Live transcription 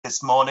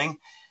this morning.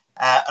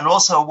 And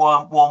also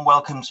a warm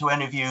welcome to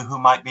any of you who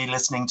might be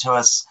listening to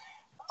us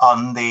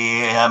on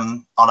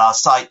our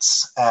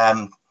sites.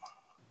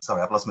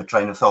 Sorry, I've lost my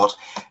train of thought.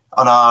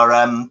 On our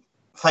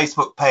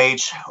Facebook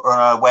page or on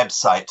our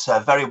website. A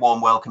very warm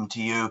welcome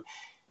to you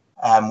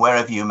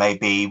wherever you may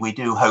be. We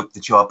do hope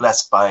that you are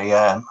blessed by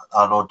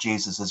our Lord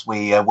Jesus as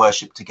we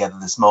worship together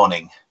this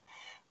morning.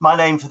 My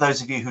name, for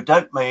those of you who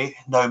don't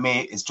know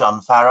me, is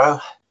John Farrow.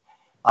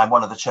 I'm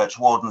one of the church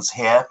wardens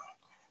here.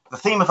 The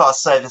theme of our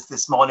service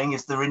this morning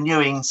is the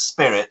renewing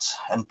spirit,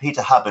 and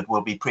Peter Hubbard will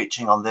be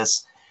preaching on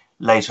this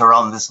later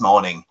on this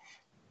morning.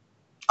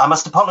 I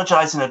must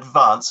apologise in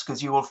advance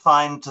because you will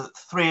find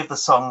 3 of the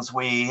songs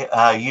we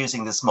are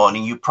using this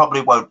morning. You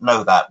probably won't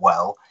know that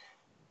well,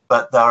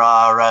 but they're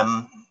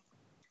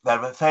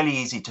fairly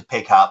easy to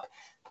pick up.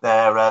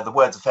 The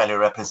words are fairly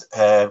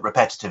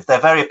repetitive. They're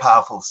very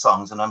powerful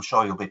songs, and I'm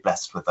sure you'll be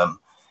blessed with them.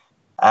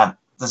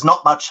 There's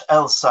not much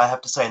else I have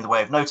to say in the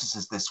way of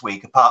notices this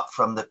week, apart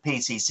from that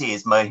PCC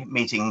is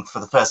meeting for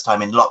the first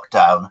time in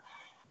lockdown,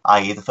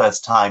 i.e. the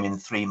first time in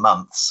 3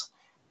 months.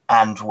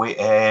 And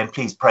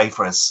please pray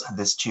for us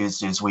this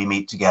Tuesday as we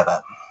meet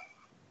together.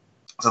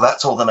 So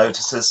that's all the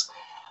notices.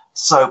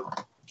 So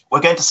we're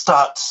going to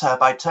start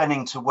by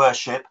turning to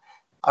worship.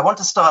 I want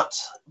to start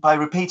by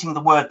repeating the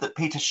word that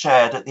Peter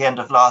shared at the end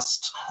of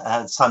last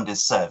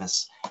Sunday's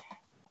service,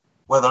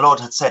 where the Lord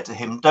had said to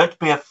him, "Don't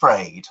be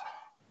afraid.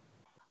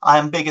 I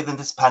am bigger than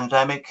this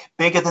pandemic,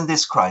 bigger than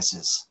this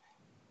crisis.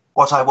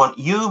 What I want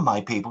you,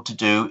 my people, to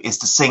do is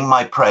to sing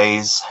my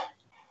praise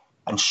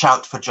and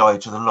shout for joy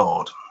to the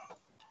Lord."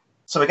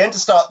 So we're going to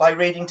start by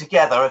reading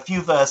together a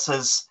few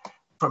verses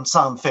from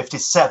Psalm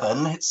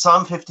 57. It's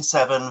Psalm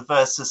 57,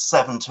 verses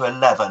 7 to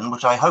 11,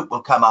 which I hope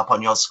will come up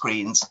on your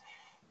screens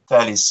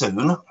fairly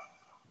soon.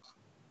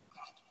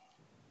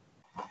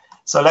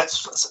 So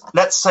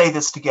let's say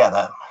this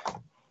together.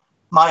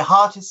 My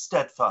heart is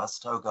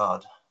steadfast, O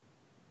God.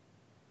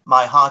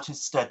 My heart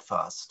is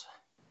steadfast.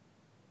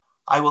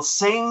 I will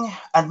sing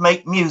and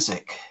make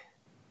music.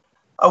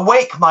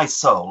 Awake, my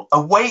soul.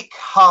 Awake,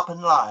 harp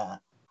and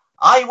lyre.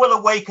 I will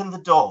awaken the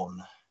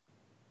dawn.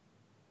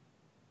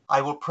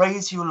 I will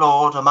praise you,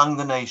 Lord, among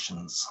the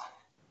nations.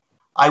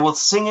 I will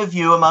sing of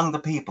you among the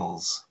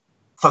peoples.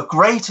 For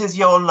great is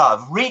your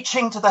love,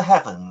 reaching to the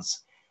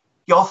heavens.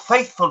 Your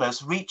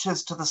faithfulness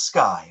reaches to the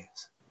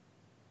skies.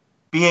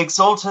 Be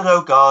exalted,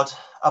 O God,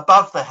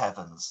 above the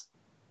heavens,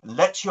 and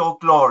let your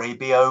glory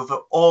be over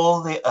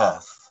all the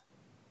earth.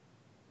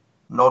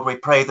 Lord, we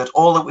pray that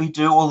all that we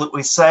do, all that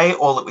we say,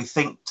 all that we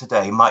think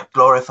today might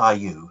glorify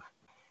you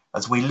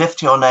as we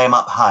lift your name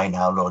up high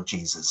now, Lord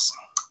Jesus.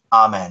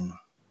 Amen.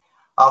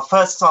 Our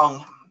first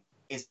song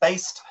is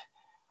based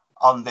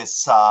on this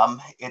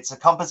psalm. It's a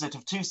composite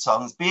of 2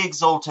 songs, Be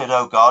Exalted,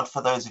 O God,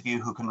 for those of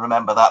you who can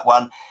remember that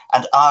one,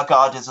 and Our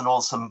God is an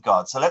Awesome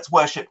God. So let's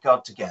worship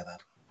God together.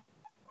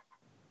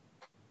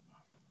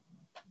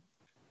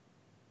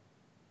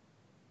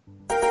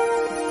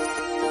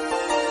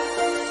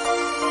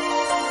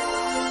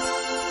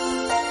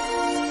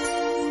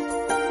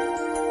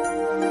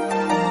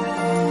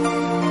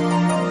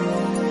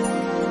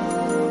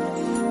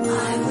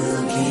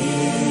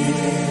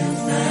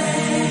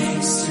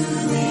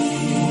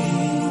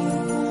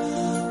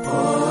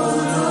 Oh,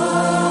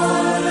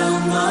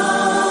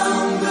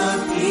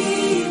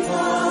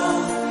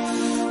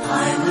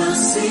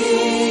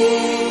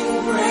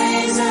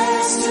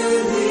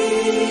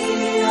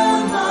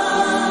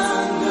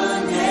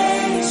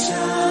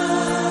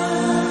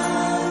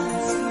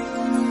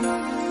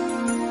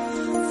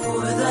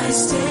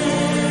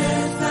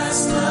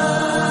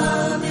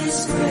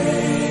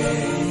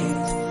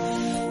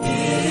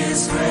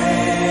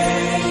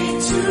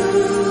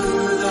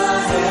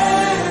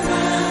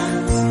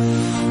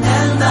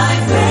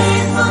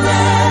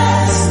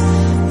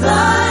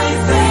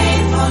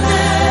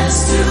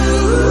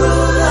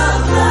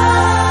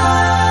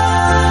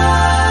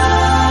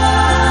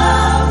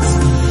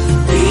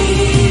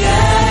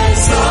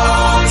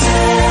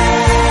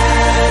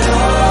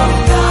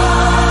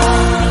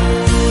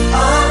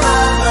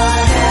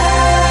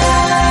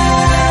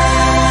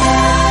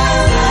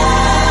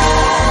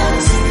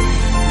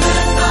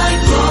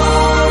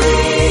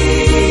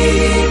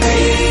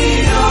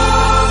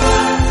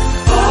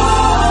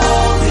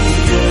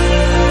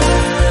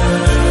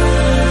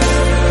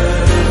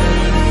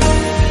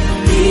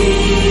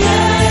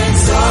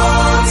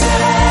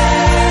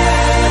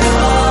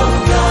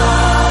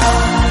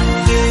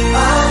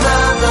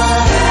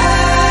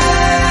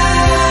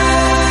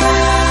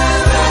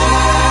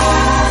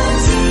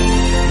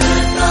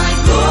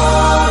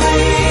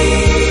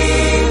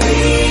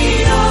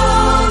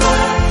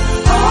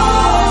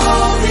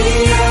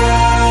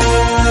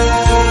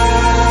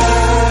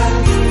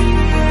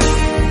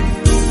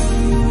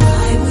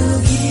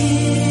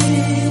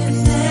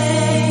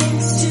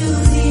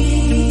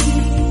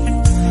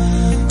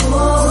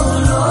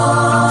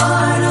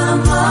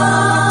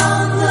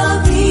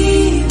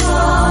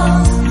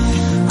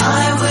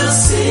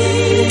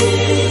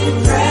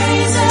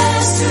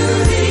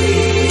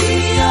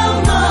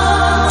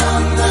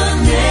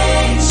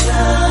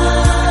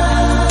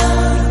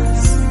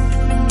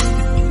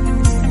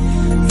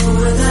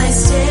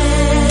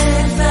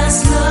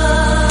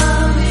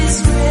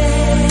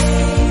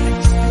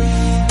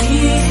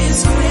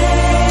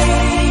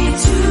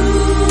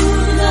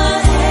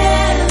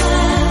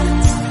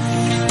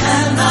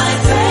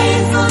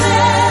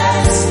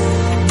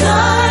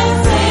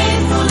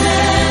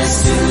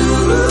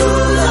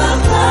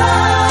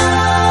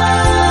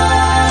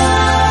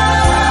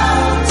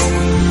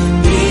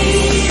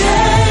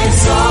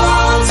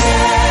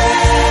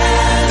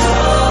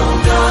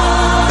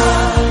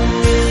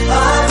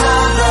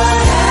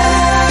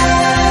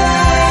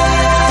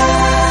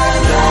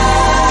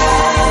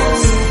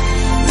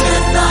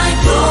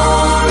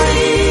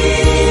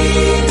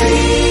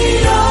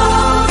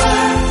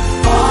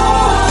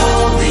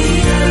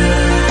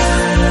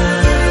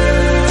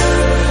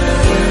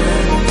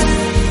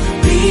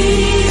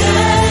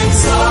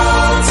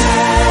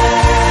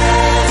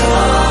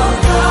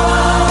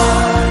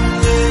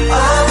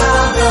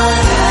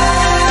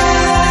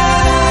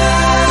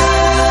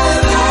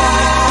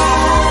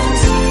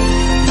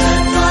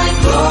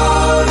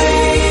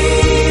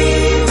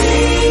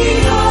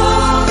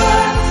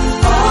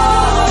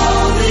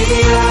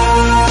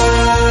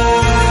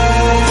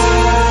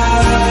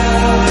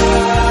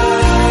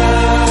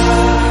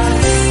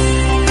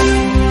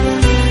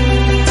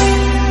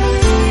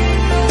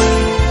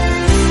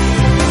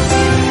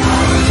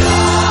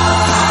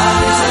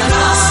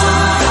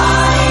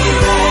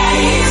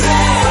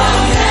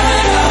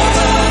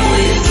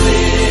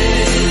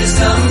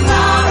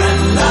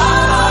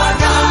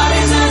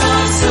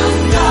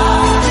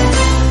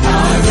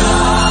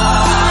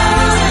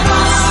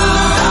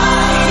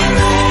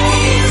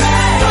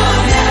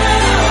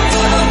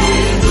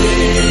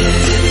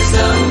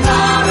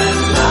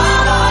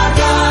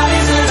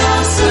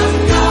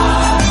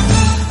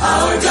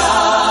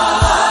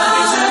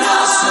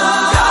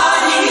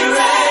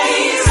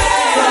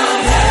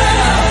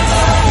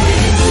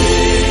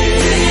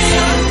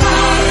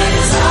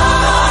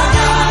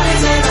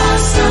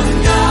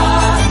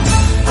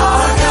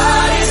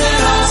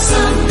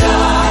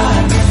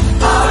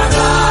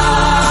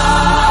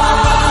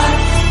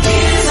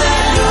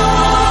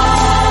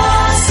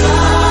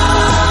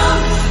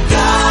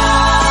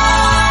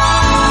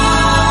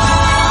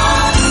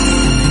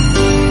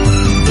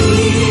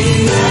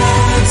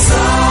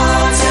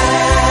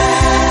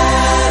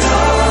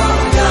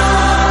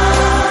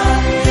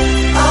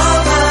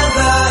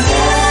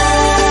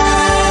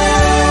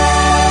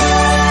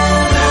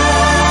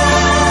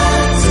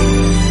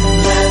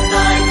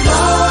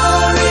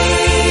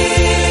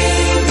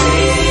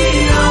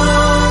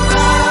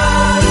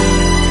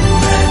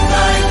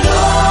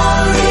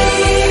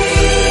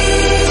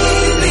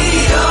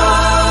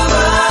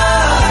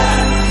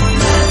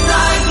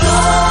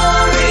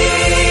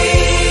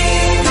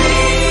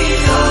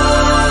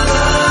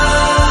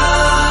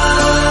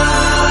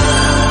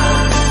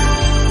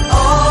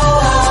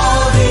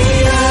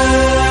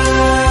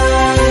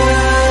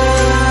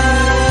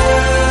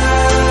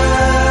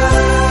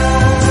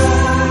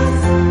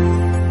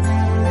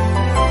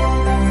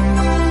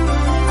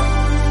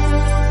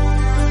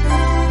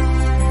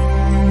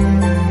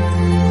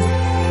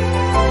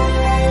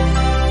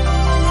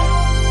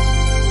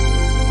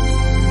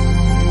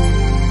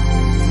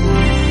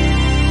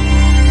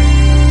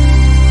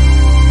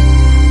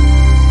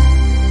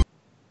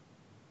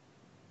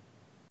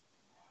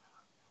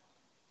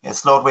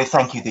 Jesus. Lord, we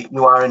thank you that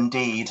you are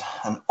indeed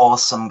an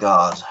awesome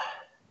God.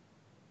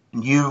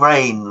 And you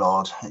reign,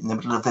 Lord, in the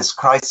middle of this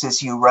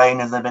crisis. You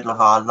reign in the middle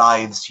of our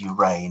lives. You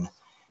reign.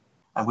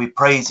 And we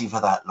praise you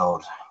for that,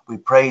 Lord. We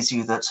praise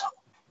you that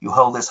you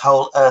hold this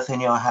whole earth in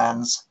your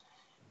hands.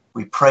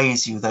 We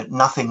praise you that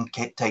nothing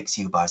takes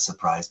you by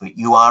surprise, but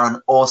you are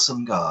an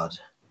awesome God.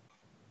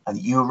 And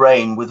you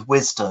reign with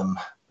wisdom,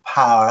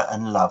 power,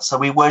 and love. So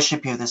we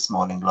worship you this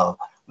morning, Lord.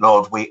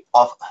 Lord, we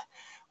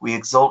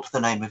exalt the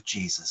name of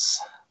Jesus.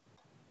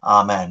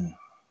 Amen.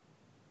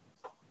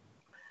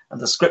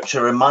 And the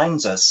scripture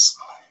reminds us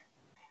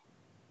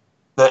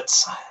that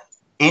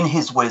in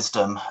his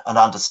wisdom and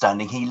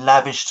understanding, he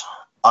lavished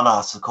on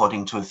us,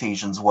 according to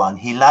Ephesians 1,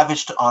 he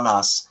lavished on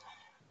us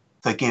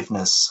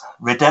forgiveness,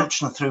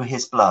 redemption through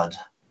his blood,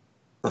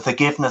 the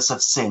forgiveness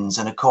of sins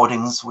in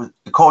accordance with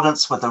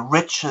the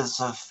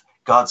riches of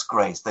God's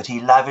grace that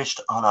he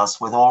lavished on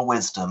us with all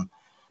wisdom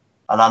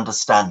and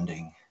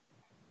understanding.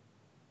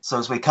 So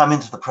as we come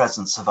into the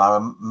presence of our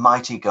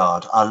mighty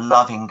God, our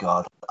loving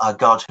God, our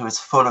God who is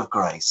full of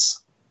grace,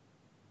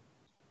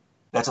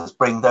 let us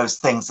bring those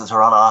things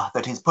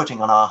that he's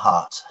putting on our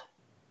heart,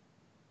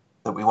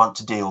 that we want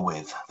to deal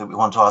with, that we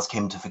want to ask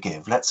him to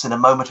forgive. Let's, in a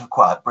moment of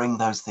quiet, bring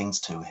those things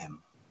to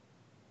him.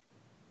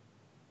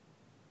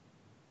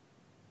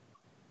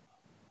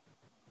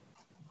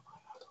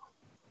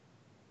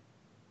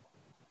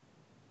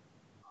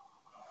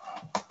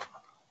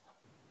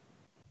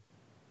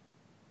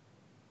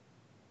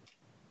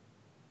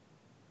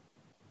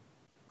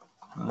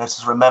 Let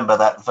us remember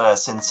that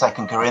verse in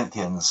 2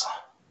 Corinthians,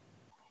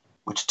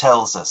 which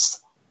tells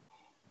us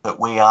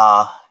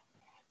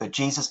that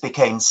Jesus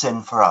became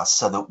sin for us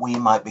so that we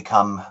might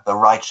become the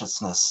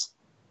righteousness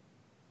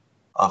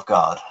of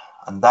God.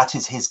 And that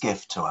is his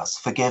gift to us: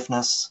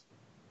 forgiveness,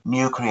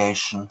 new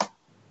creation,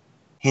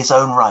 his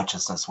own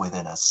righteousness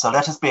within us. So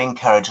let us be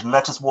encouraged and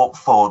let us walk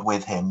forward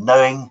with him,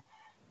 knowing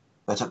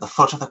that at the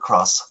foot of the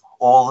cross,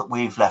 all that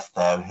we've left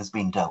there has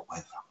been dealt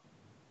with.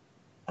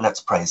 And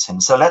let's praise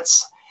him. So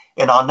let's,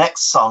 in our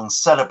next song,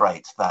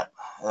 celebrate that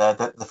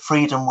the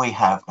freedom we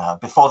have now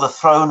before the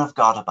throne of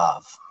God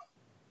above.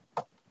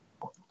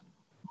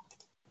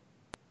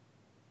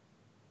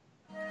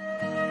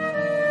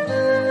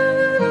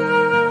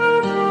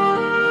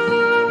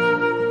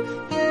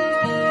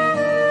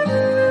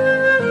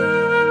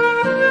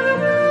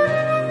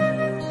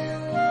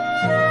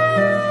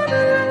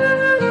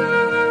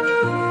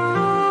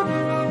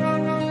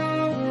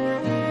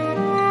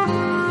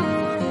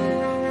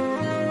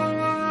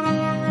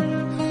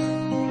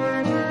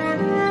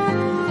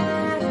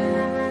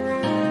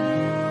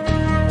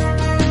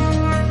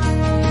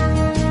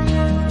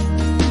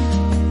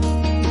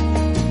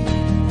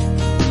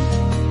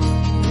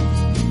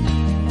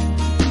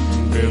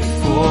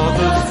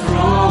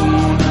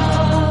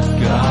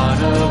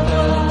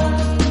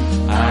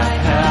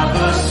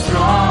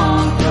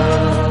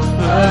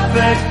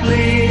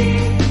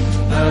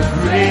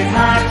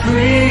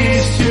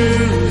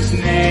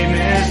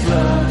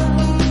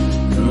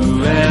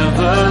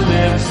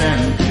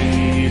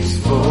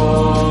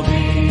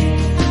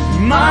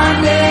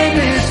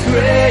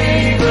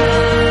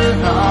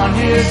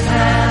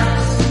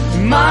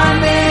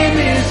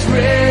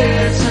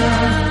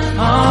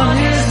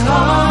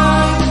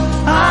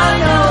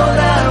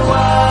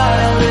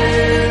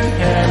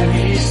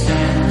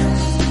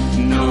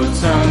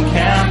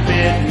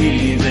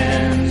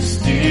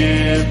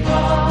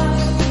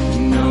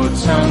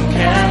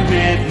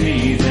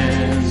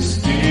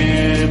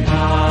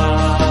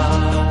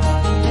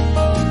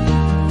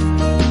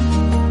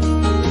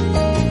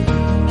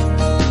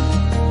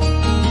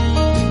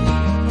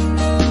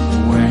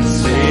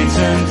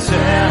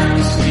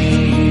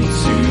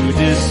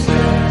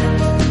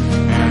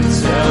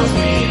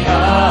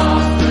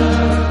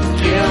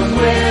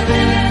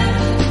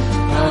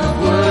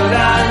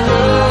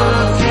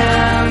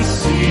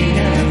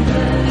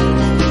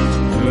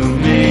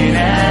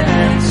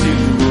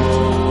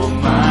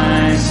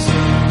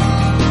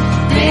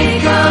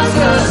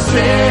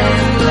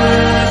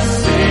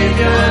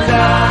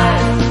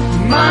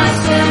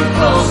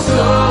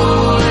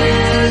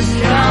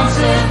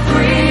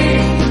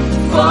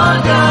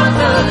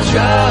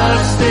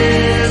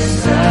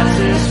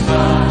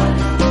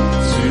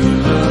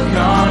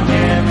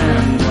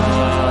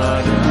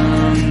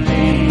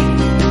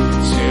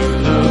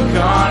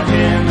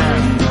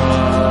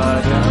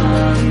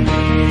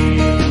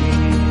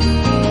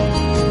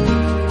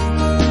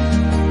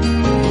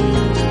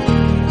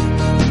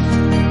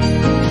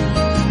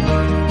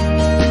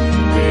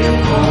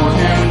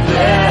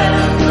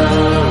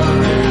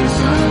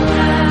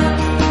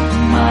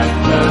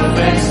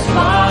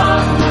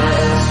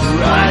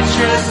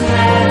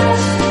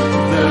 Righteousness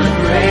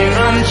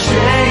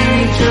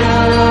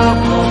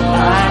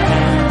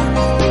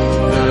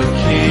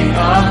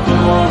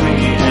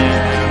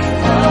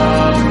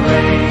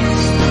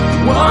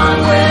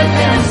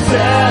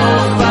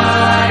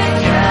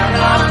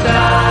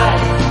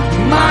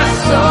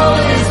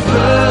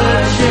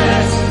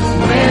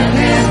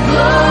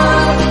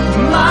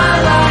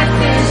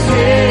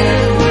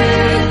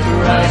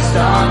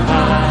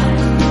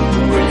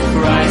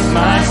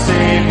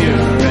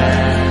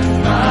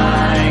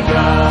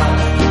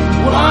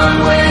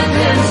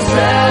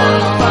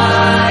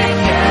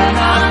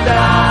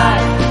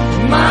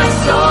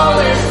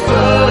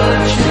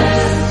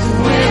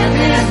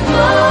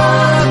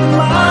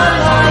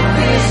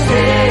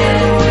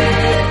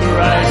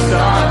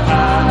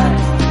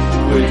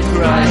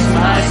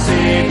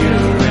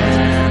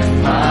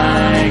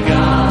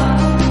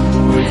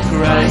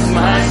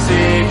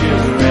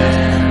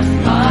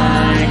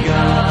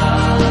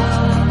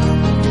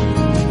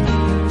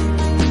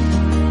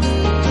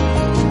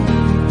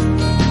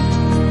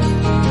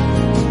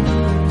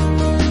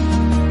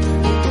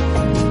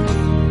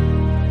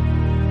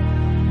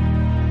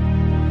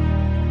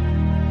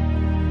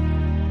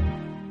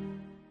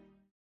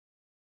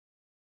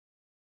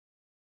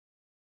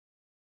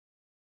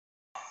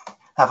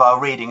have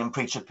our reading and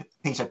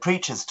Peter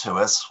preaches to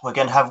us, we're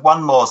going to have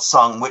one more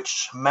song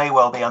which may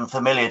well be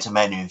unfamiliar to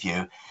many of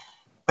you,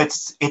 but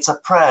it's a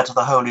prayer to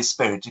the Holy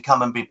Spirit to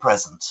come and be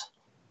present.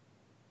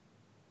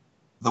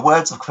 The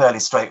words are fairly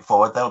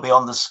straightforward. They'll be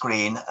on the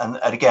screen, and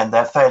again,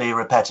 they're fairly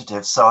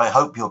repetitive, so I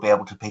hope you'll be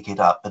able to pick it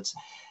up. But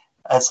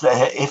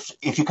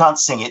if you can't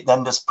sing it,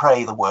 then just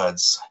pray the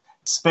words.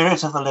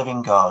 Spirit of the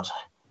living God,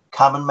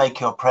 come and make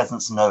your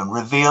presence known.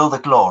 Reveal the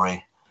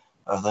glory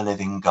of the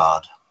living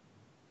God.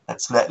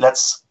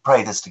 Let's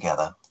pray this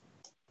together.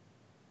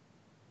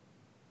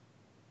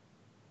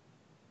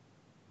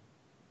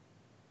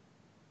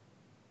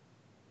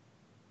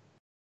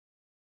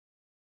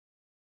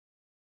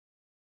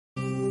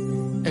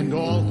 And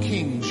all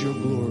kings your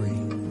glory,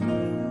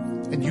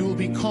 and you will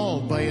be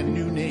called by a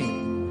new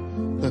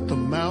name that the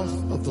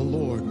mouth of the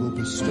Lord will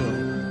bestow.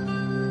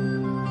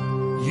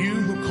 You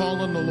who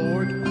call on the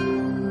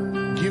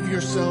Lord, give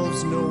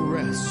yourselves no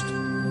rest,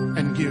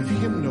 and give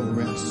him no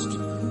rest,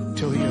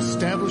 till he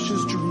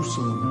establishes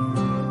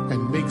Jerusalem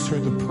and makes her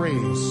the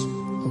praise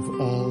of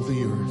all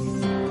the earth.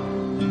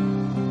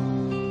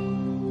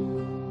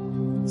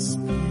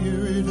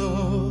 Spirit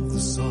of the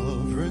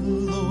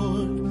sovereign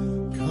Lord,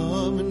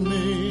 come and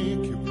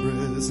make your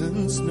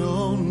presence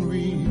known,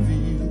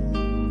 reveal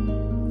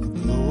the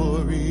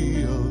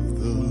glory of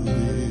the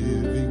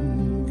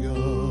living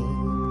God.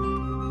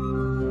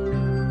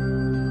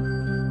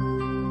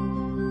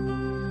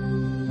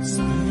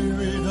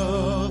 Spirit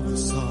of the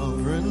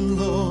sovereign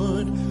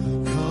Lord,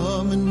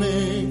 come and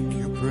make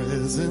your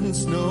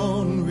presence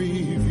known,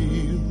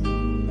 reveal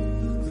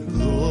the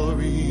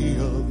glory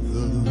of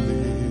the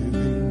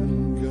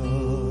living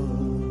God.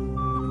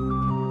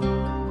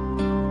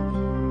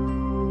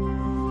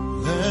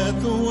 Let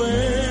the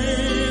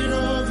weight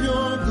of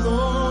your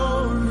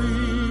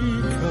glory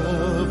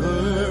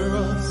cover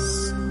us.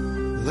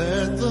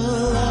 Let the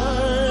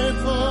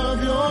life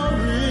of your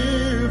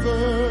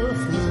river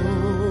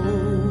flow.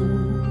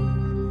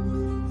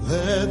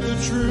 Let the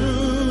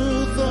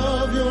truth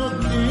of your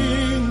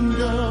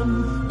kingdom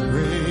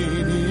reign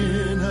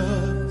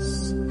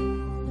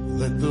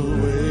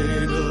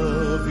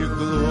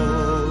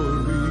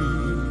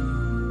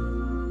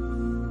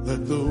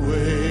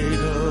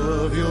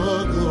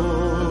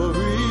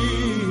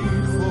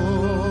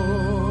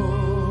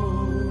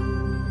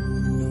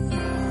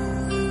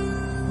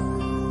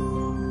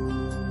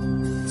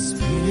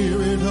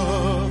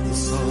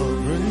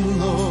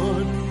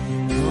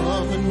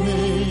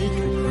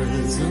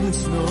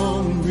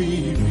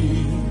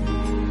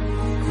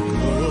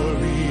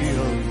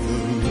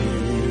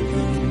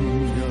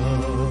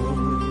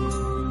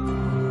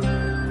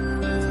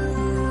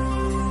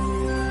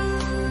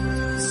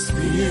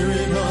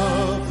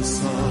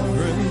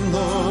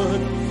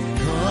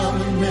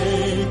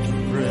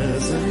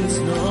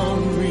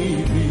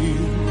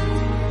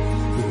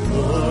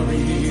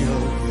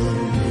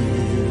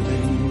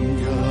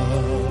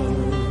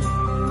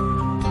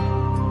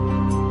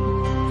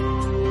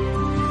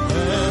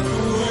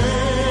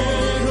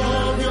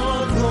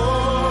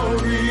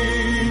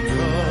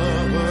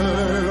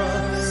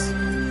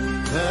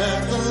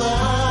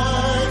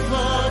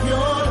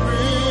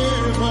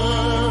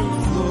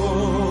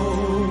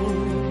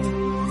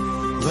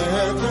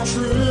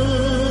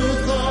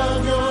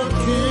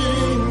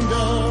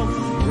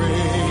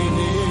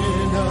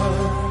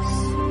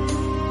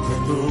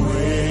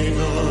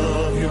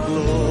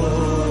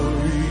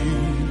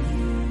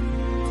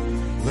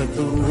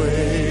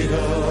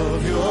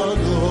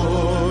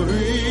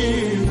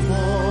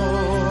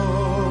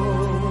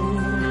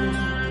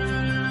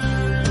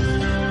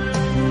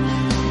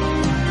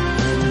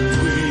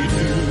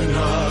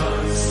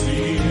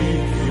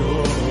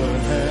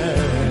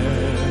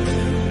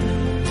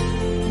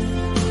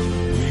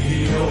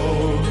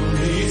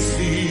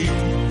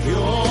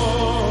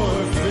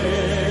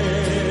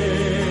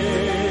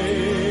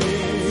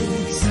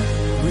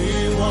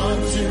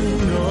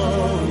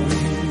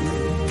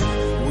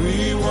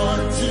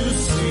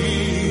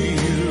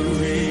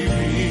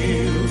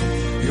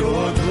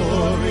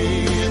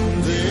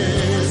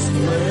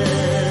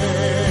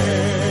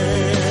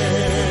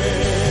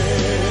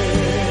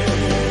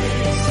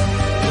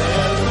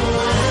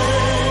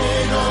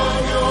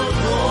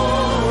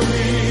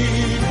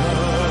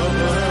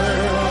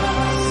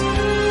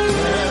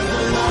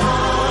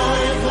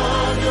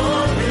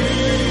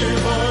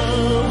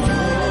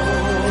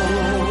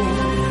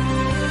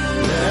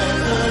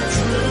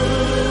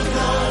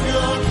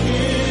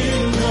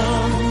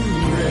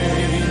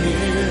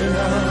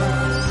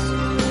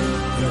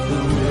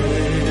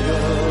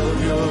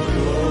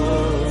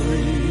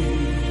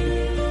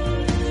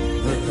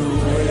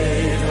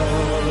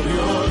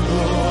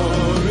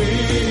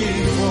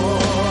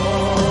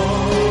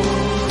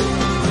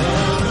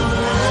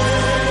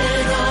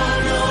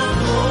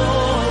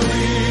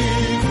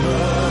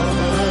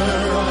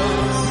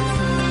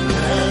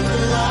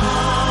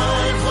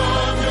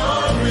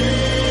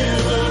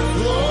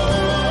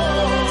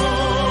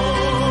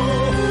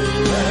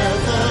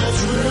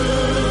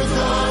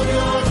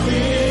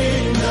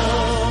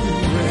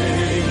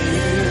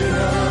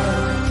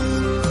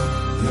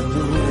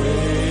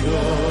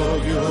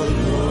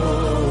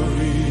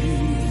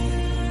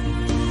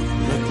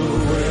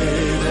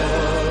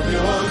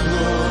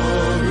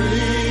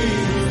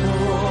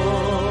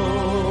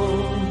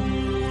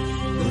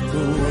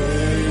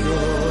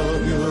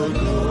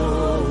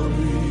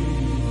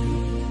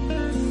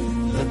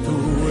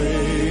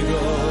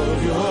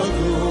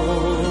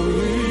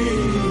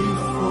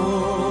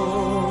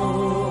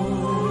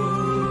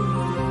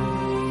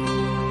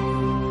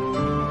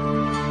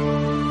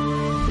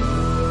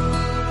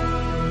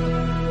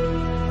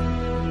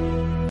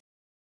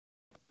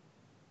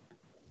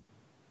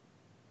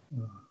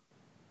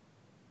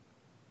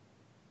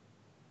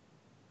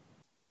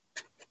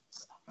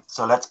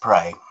So let's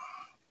pray.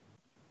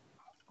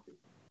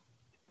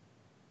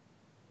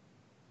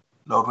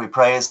 Lord, we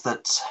pray as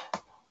that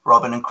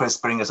Robin and Chris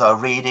bring us our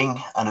reading,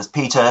 and as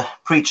Peter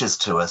preaches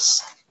to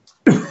us,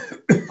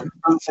 the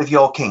truth of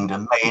your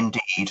kingdom may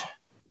indeed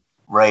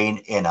reign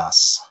in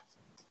us.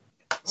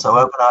 So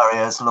open our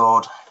ears,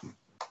 Lord.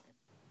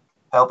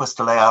 Help us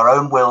to lay our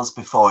own wills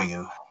before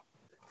you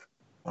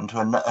and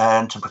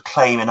to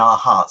proclaim in our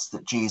hearts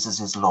that Jesus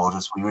is Lord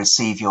as we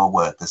receive your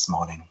word this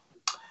morning.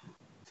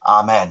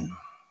 Amen.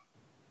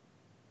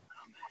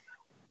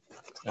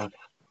 So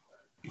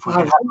if we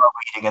could have our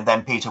reading, and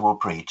then Peter will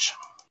preach.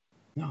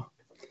 No.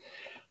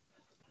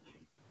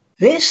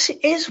 This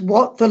is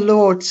what the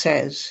Lord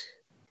says.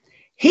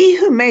 He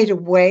who made a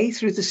way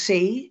through the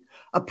sea,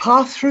 a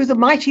path through the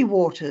mighty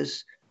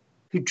waters,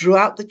 who drew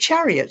out the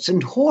chariots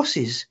and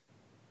horses,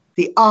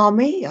 the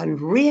army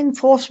and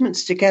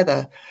reinforcements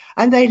together,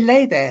 and they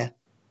lay there,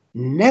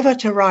 never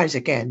to rise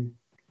again,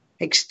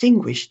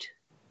 extinguished,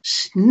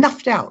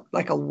 snuffed out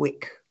like a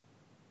wick.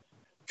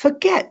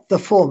 Forget the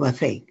former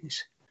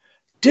things.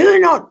 Do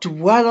not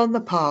dwell on the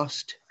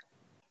past.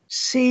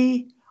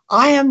 See,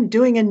 I am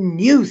doing a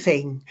new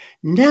thing.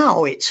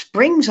 Now it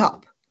springs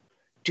up.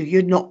 Do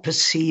you not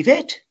perceive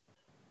it?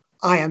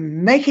 I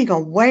am making a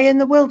way in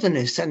the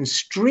wilderness and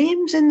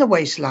streams in the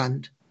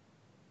wasteland.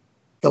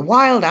 The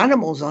wild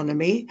animals honour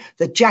me,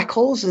 the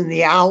jackals and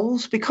the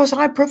owls, because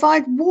I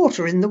provide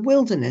water in the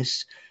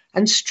wilderness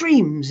and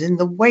streams in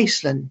the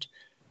wasteland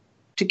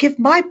to give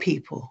my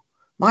people,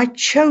 my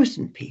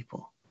chosen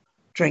people,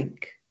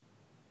 drink,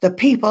 the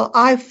people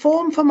I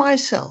form for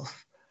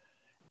myself,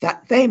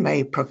 that they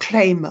may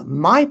proclaim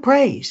my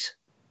praise.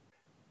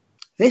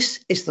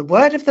 This is the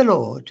word of the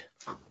Lord.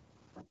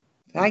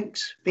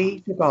 Thanks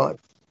be to God.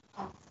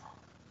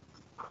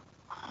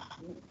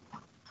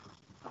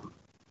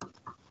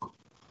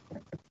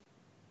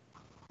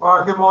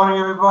 Well, good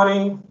morning,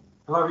 everybody.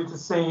 Lovely to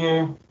see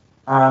you,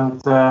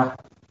 and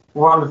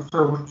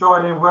wonderful to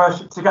join in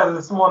worship together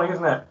this morning,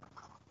 isn't it?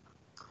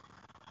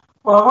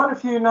 Well, I wonder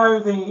if you know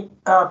the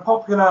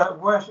popular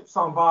worship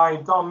song by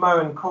Don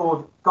Moen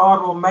called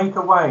 "God Will Make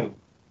a Way."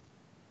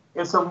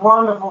 It's a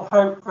wonderful,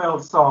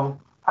 hope-filled song,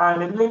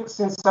 and it links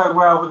in so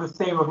well with the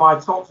theme of my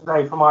talk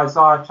today from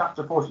Isaiah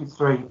chapter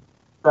 43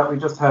 that we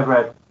just heard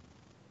read.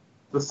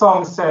 The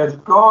song says,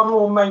 "God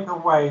will make a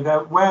way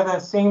where there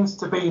seems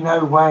to be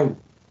no way."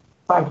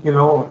 Thank you,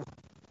 Lord.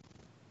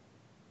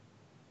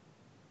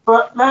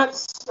 But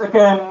let's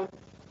again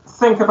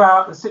think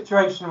about the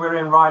situation we're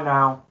in right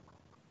now,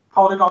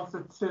 holding on to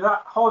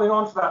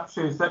that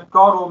truth that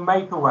God will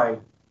make a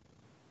way,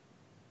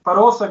 but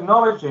also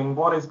acknowledging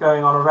what is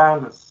going on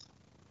around us.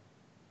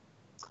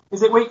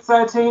 Is it week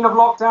 13 of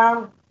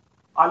lockdown?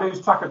 I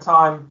lose track of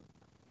time.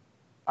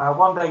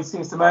 One day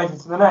seems to merge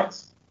into the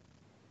next.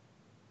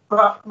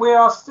 But we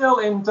are still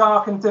in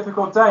dark and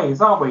difficult days,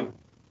 aren't we?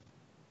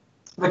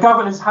 The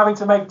government is having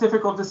to make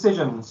difficult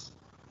decisions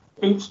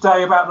each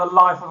day about the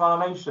life of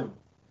our nation.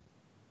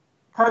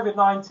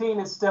 COVID-19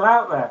 is still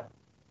out there,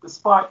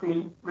 despite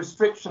the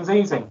restrictions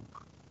easing.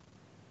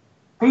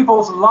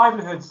 People's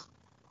livelihoods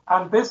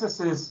and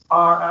businesses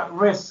are at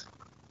risk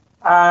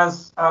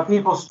as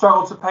people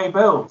struggle to pay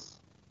bills.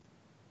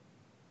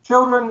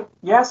 Children,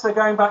 yes, they're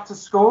going back to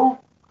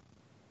school,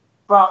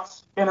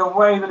 but in a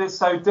way that is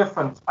so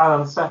different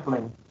and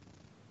unsettling.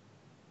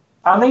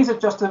 And these are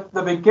just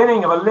the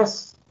beginning of a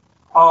list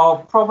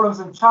of problems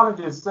and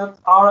challenges that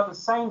are at the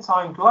same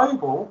time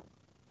global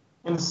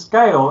in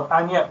scale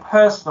and yet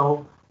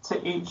personal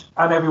to each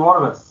and every one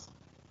of us.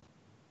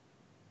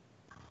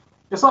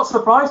 It's not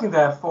surprising,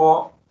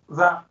 therefore,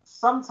 that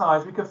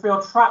sometimes we can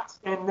feel trapped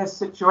in this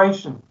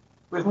situation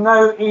with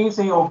no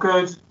easy or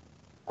good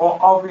or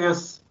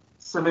obvious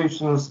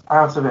solutions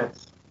out of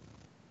it.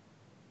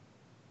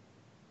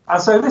 And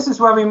so this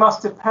is where we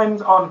must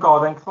depend on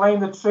God and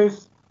claim the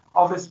truth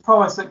of this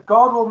promise that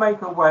God will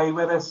make a way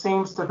where there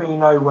seems to be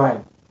no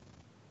way.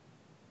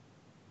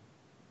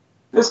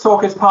 This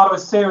talk is part of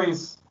a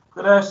series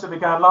that Ursula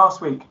began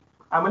last week,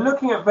 and we're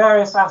looking at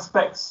various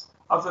aspects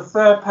of the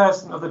third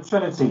person of the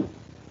Trinity,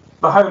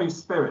 the Holy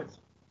Spirit.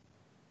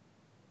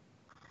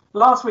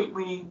 Last week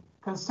we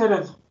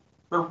considered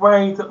the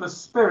way that the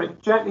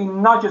Spirit gently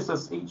nudges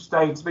us each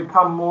day to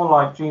become more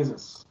like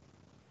Jesus.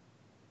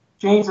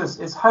 Jesus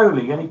is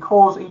holy, and he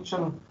calls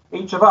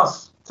each of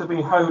us to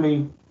be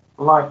holy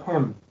like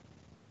him.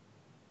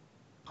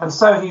 And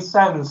so he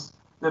sends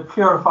the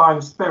purifying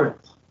Spirit.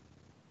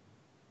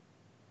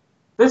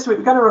 This week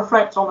we're going to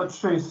reflect on the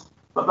truth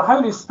that the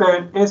Holy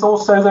Spirit is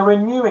also the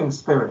renewing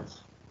Spirit,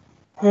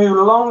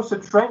 who longs to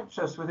drench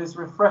us with his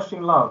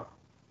refreshing love,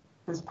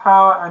 his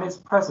power and his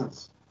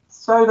presence,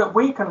 so that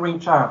we can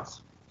reach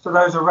out to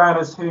those around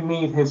us who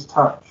need his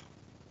touch.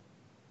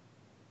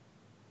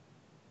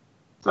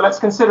 So let's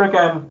consider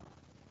again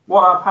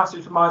what our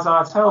passage from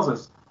Isaiah tells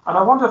us. And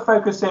I want to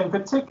focus in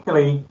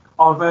particularly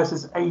on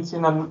verses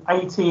 18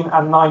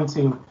 and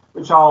 19,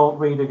 which I'll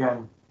read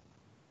again.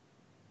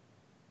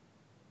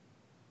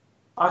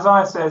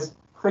 Isaiah says,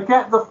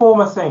 "Forget the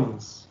former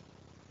things.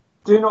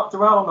 Do not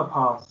dwell on the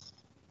past.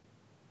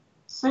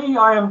 See,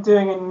 I am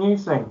doing a new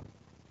thing.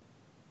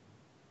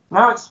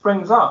 Now it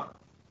springs up.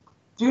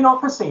 Do you not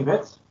perceive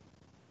it?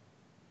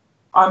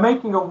 I'm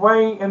making a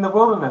way in the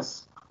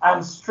wilderness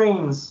and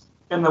streams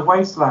in the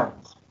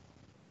wasteland.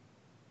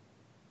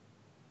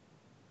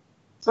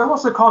 So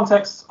what's the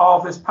context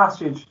of this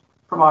passage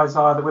from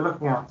Isaiah that we're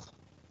looking at?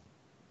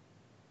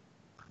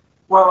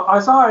 Well,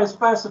 Isaiah is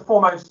first and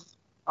foremost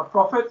a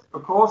prophet,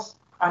 of course,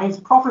 and he's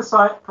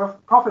prophesying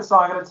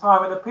at a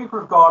time when the people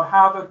of God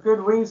have a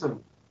good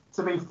reason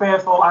to be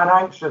fearful and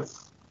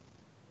anxious.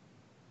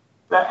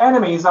 Their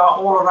enemies are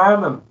all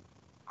around them,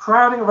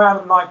 crowding around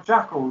them like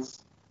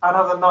jackals and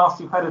other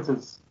nasty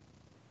predators.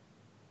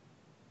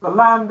 The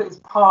land is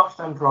parched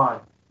and dry.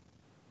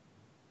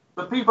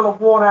 The people are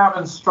worn out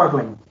and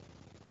struggling.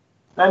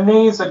 Their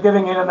knees are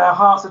giving in and their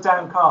hearts are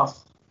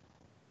downcast.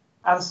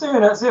 And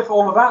soon, as if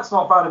all of that's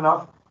not bad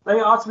enough, they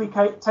are to be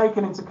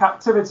taken into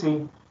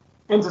captivity,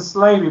 into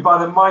slavery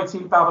by the mighty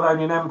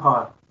Babylonian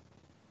Empire.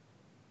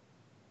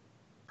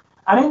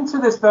 And into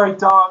this very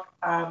dark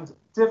and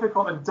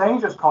difficult and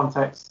dangerous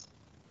context,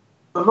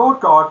 the Lord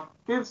God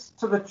gives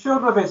to the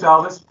children of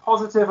Israel this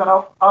positive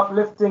and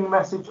uplifting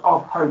message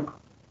of hope.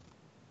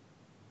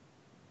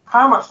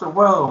 How much the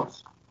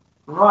world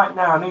right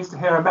now needs to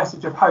hear a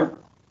message of hope.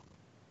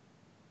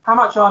 How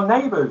much our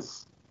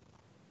neighbours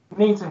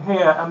need to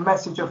hear a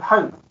message of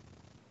hope.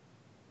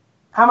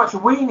 How much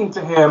we need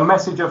to hear a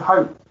message of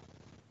hope.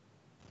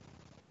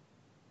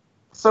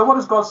 So what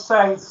does God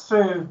say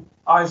through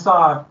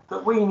Isaiah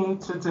that we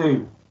need to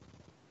do?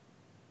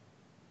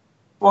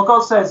 Well,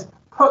 God says,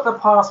 put the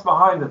past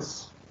behind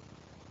us.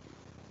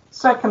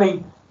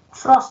 Secondly,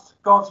 trust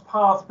God's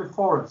path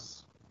before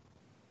us.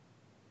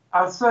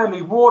 And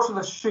thirdly, water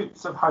the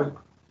shoots of hope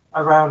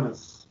around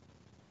us.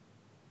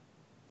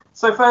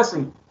 So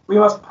firstly, we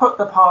must put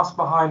the past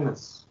behind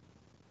us.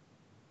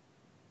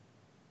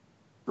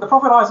 The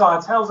prophet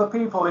Isaiah tells the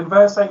people in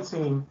verse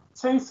 18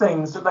 two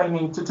things that they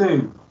need to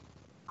do.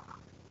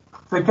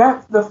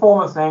 Forget the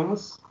former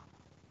things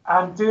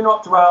and do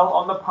not dwell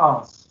on the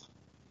past.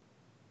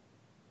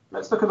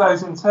 Let's look at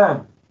those in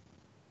turn.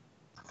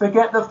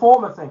 Forget the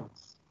former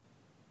things.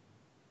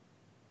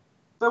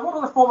 So what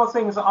are the former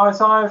things that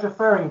Isaiah is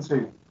referring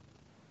to?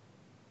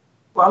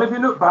 Well, if you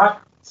look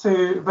back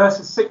to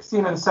verses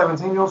 16 and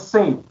 17, you'll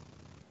see.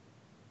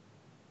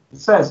 It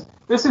says,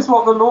 this is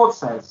what the Lord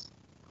says.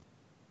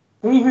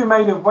 He who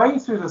made a way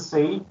through the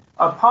sea,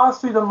 a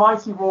path through the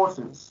mighty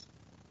waters,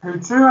 who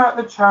drew out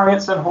the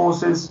chariots and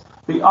horses,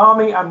 the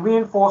army and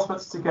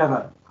reinforcements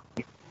together.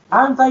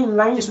 And they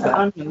lay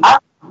there,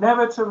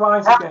 never to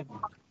rise again,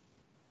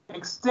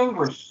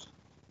 extinguished,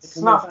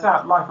 snuffed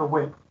out like a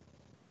wick.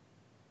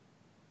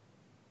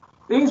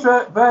 These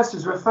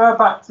verses refer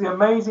back to the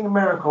amazing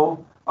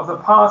miracle of the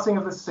parting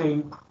of the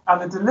sea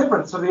and the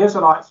deliverance of the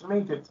Israelites from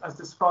Egypt as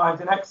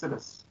described in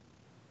Exodus.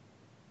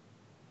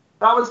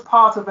 That was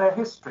part of their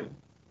history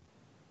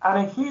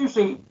and a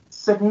hugely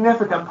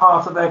significant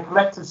part of their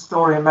collective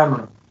story and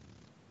memory.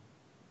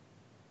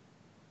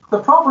 The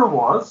problem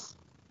was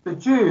the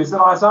Jews that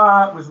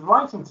Isaiah was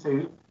writing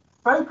to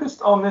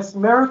focused on this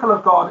miracle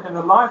of God in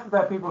the life of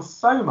their people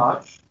so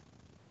much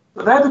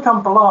that they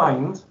become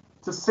blind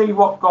to see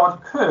what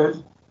God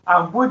could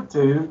and would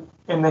do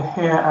in the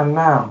here and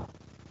now.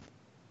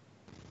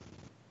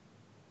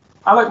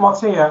 Alec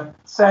Mottier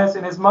says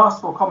in his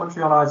masterful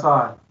commentary on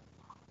Isaiah,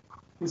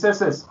 he says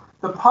this,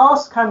 the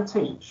past can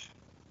teach,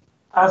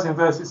 as in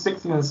verses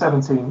 16 and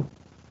 17,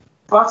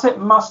 but it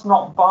must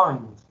not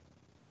bind.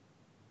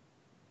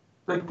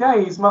 The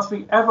gaze must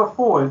be ever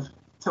forward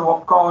to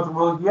what God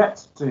will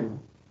yet do.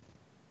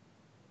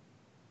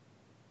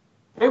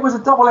 It was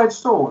a double-edged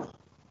sword.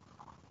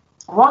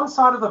 One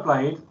side of the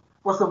blade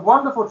was the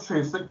wonderful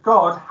truth that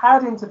God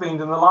had intervened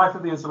in the life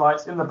of the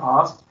Israelites in the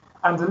past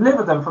and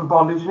delivered them from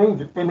bondage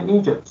in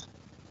Egypt.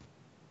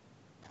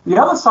 The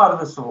other side of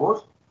the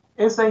sword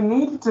is they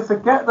needed to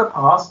forget the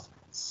past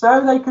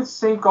so they could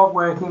see God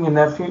working in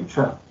their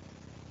future.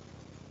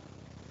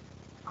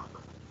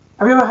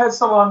 Have you ever heard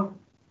someone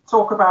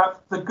talk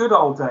about the good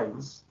old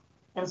days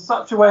in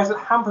such a way as it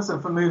hampers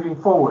them from moving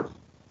forward?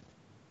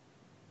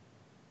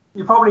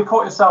 You probably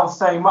caught yourself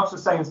saying much the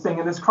same thing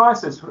in this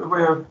crisis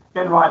we're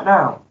in right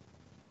now.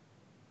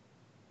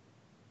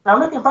 Now,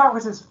 looking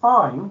backwards is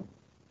fine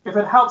if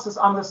it helps us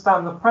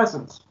understand the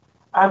present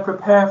and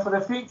prepare for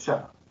the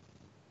future,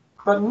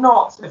 but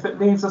not if it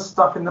leaves us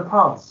stuck in the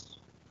past.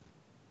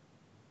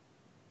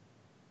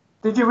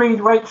 Did you read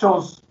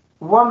Rachel's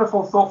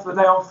wonderful thought for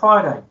the day on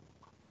Friday?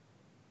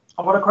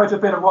 I want to quote a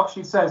bit of what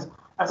she says,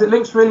 as it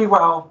links really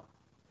well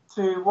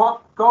to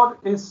what God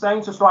is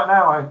saying to us right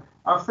now,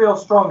 I feel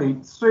strongly,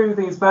 through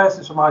these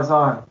verses from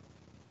Isaiah.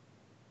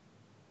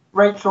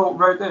 Rachel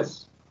wrote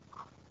this,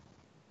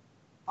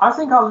 I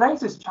think our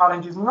latest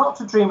challenge is not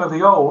to dream of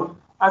the old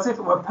as if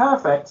it were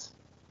perfect,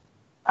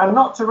 and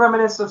not to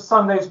reminisce of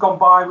Sundays gone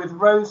by with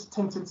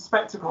rose-tinted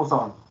spectacles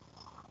on.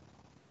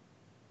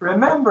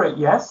 Remember it,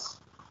 yes,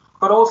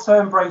 but also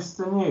embrace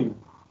the new.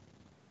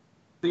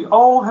 The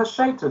old has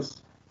shaped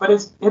us, but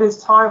it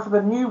is time for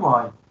the new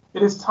wine.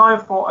 It is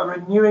time for a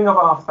renewing of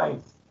our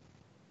faith.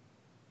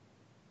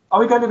 Are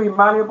we going to be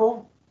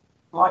malleable,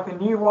 like a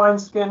new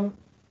wineskin,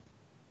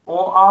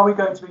 or are we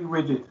going to be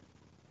rigid,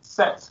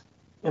 set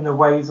in the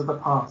ways of the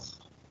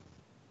past?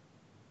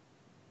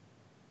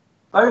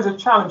 Those are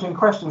challenging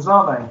questions,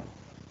 aren't they?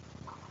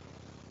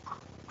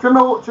 Do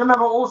you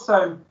remember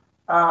also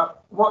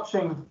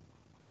watching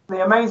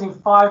the amazing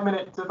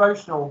 5-minute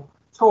devotional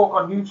talk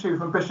on YouTube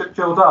from Bishop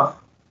Jill Duff?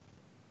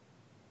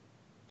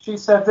 She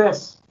said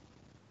this: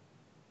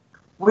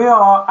 we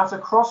are at a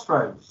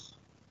crossroads.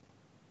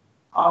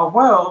 Our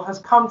world has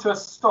come to a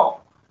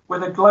stop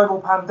with a global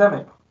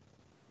pandemic.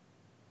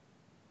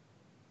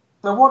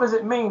 So what does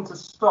it mean to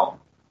stop,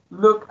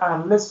 look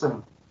and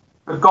listen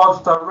for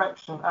God's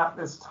direction at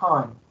this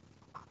time?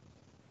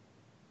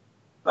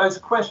 Those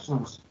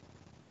questions,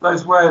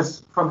 those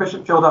words from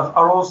Bishop Jill Duff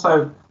are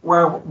also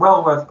well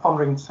worth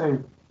pondering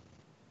too.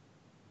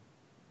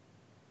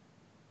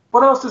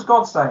 What else does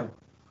God say?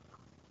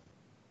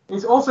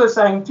 He's also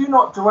saying, do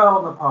not dwell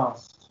on the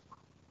past.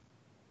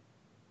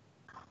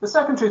 The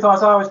second truth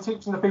Isaiah was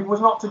teaching the people was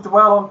not to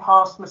dwell on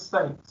past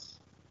mistakes.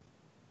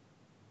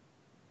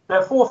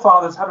 Their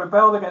forefathers had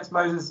rebelled against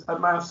Moses at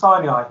Mount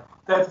Sinai.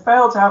 They had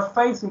failed to have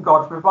faith in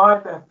God to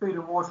provide their food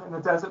and water in the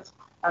desert,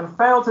 and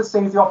failed to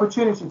seize the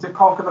opportunity to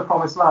conquer the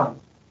promised land.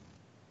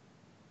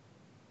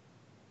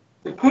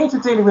 The key to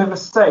dealing with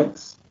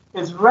mistakes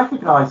is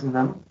recognizing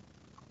them,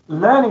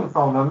 learning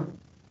from them,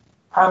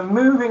 and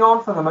moving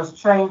on from them as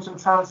changed and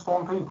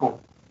transformed people.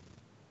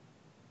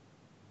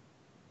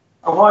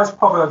 A wise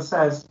proverb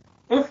says,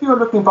 if you're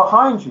looking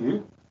behind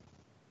you,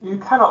 you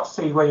cannot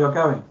see where you're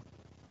going.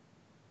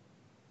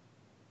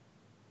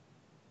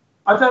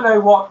 I don't know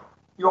what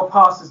your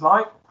past is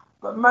like,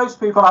 but most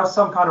people have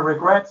some kind of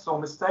regrets or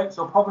mistakes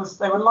or problems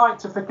they would like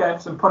to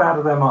forget and put out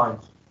of their mind.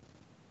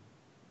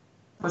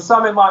 For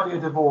some, it might be a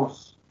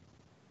divorce.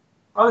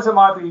 Others, it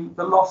might be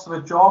the loss of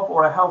a job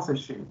or a health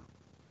issue.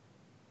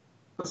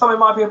 For some, it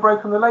might be a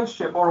broken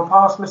relationship or a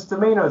past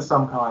misdemeanor of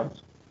some kind.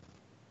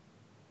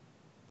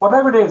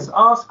 Whatever it is,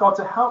 ask God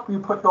to help you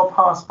put your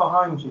past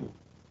behind you.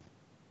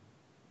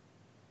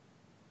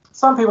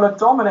 Some people are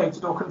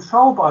dominated or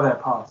controlled by their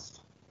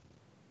past.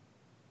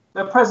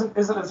 Their present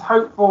isn't as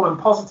hopeful and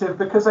positive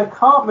because they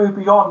can't move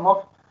beyond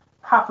what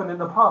happened in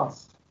the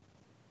past.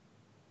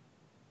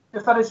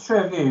 If that is true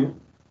of you,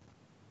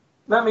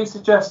 let me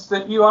suggest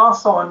that you are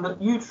someone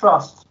that you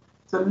trust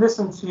to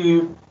listen to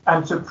you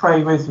and to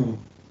pray with you.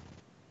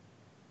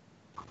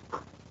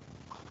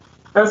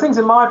 There are things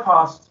in my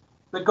past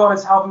that God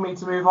is helping me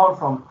to move on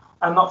from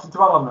and not to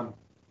dwell on them.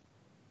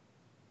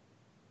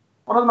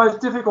 One of the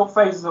most difficult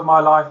phases of my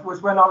life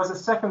was when I was a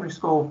secondary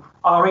school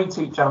RE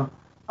teacher,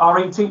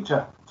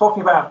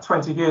 talking about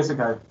 20 years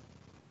ago.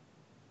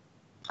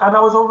 And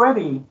I was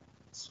already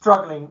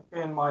struggling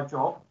in my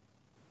job.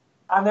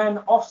 And then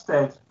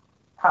Ofsted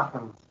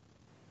happened.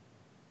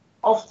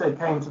 Ofsted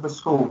came to the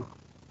school.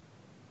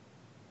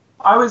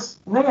 I was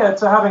near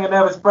to having a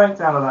nervous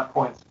breakdown at that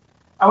point.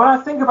 And when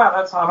I think about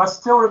that time, I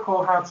still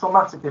recall how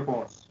traumatic it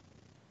was.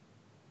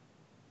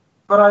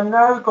 But I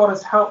know God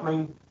has helped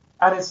me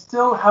and is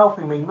still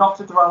helping me not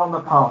to dwell on the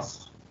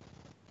past,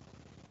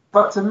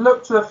 but to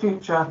look to the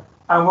future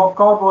and what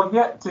God will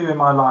yet do in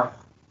my life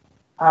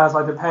as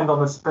I depend on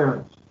the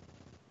Spirit.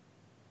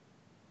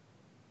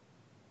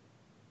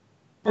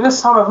 In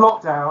this time of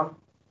lockdown,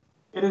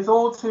 it is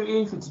all too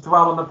easy to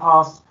dwell on the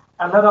past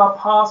and let our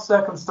past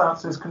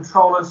circumstances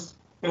control us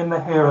in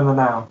the here and the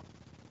now.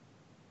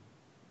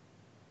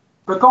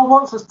 But God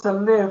wants us to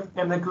live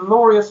in the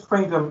glorious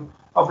freedom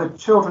of the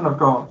children of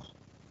God.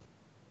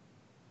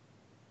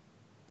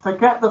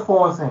 Forget the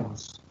former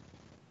things.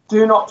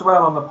 Do not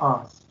dwell on the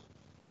past.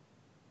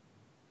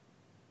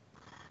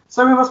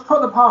 So we must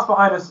put the past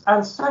behind us,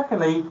 and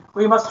secondly,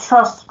 we must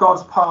trust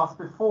God's path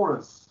before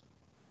us.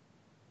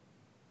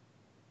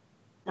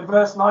 In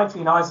verse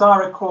 19, Isaiah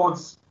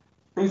records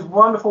these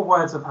wonderful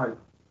words of hope.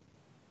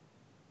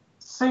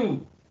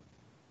 See,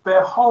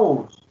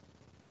 behold,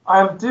 I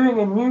am doing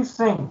a new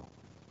thing.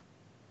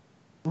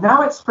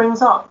 Now it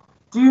springs up.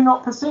 Do you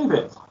not perceive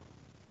it?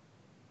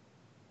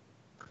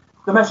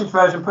 The Message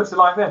version puts it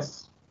like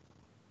this.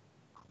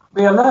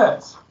 Be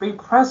alert, be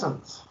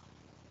present.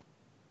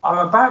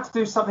 I'm about to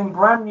do something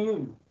brand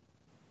new.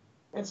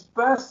 It's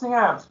bursting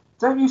out.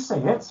 Don't you see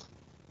it?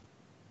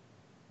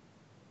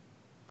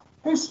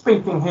 Who's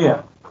speaking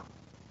here?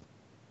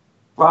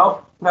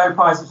 Well, no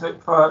prize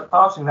for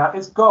answering that.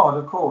 It's God,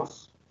 of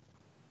course.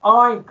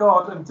 I,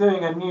 God, am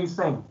doing a new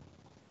thing.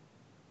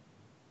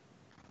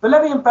 But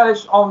let me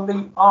embellish on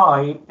the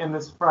I in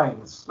this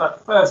phrase,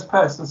 that first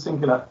person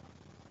singular.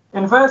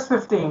 In verse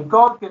 15,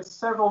 God gives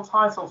several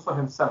titles for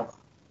himself.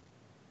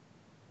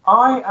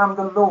 I am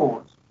the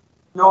Lord,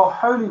 your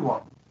Holy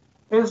One,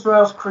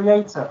 Israel's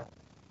Creator,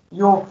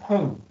 your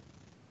King.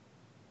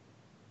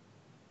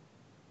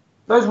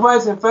 Those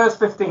words in verse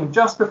 15,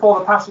 just before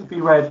the passage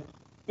we read,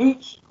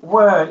 each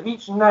word,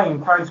 each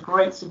name carries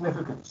great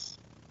significance.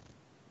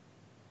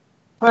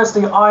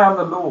 Firstly, I am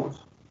the Lord.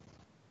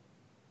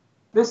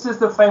 This is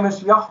the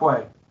famous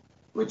Yahweh,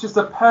 which is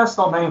the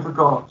personal name for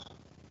God.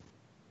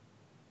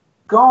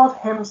 God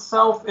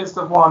himself is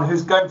the one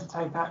who's going to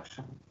take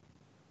action.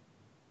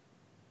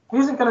 He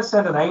isn't going to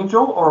send an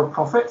angel or a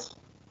prophet.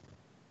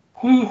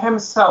 He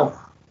himself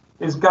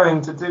is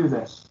going to do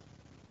this.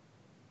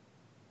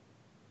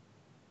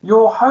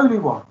 Your Holy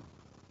One,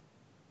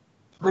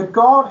 the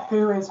God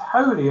who is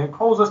holy and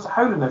calls us to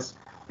holiness,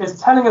 is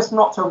telling us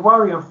not to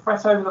worry and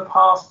fret over the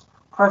past,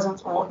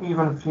 present, or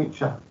even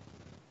future.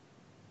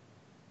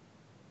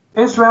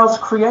 Israel's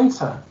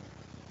creator.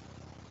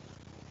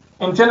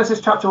 In Genesis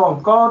chapter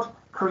 1, God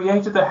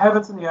created the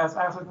heavens and the earth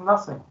out of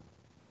nothing.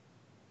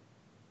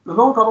 The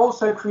Lord God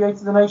also created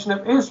the nation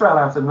of Israel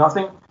out of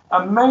nothing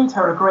and made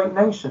her a great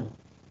nation.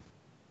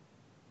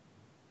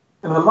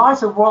 In the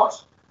light of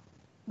what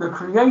the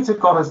Creator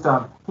God has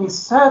done, he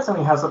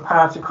certainly has the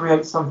power to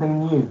create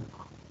something new.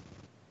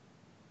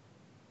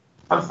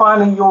 And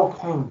finally, your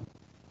king.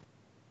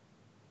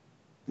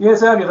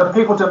 Years earlier, the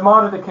people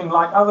demanded a king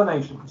like other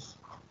nations.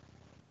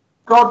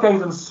 God gave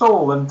them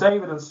Saul and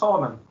David and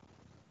Solomon.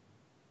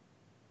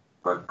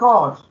 But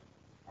God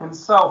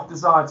himself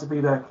desired to be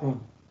their king.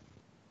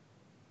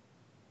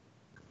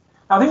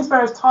 Now, these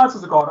various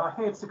titles of God are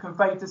here to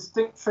convey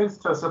distinct truths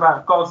to us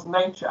about God's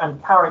nature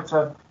and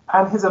character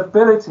and his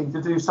ability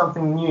to do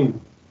something new.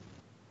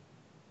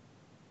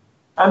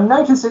 And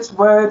notice it's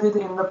worded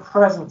in the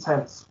present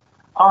tense.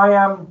 I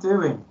am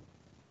doing.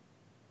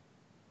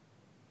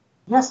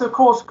 Yes, of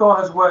course, God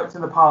has worked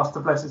in the past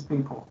to bless his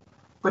people,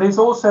 but he's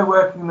also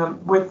working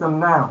with them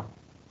now.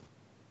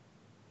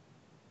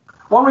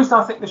 One reason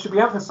I think this should be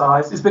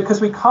emphasized is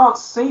because we can't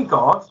see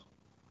God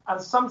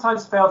and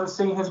sometimes fail to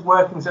see his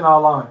workings in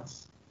our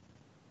lives.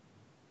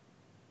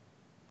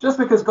 Just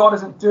because God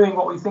isn't doing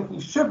what we think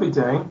he should be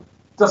doing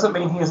doesn't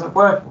mean he isn't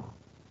working.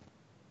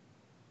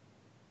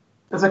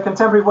 There's a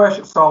contemporary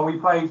worship song we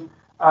played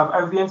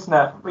over the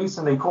internet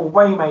recently called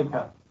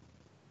Waymaker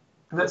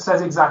that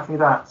says exactly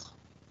that.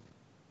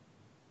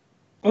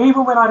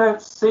 Even when I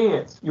don't see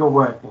it, you're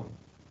working.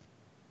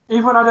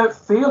 Even when I don't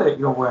feel it,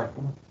 you're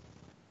working.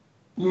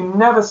 You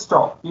never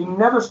stop. You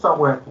never stop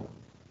working.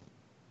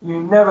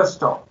 You never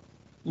stop.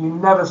 You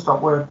never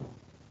stop working.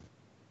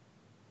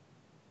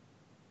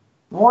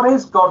 What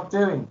is God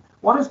doing?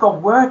 What is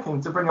God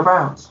working to bring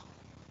about?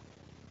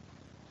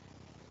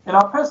 In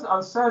our present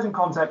uncertain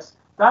context,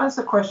 that is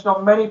the question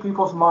on many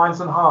people's minds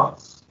and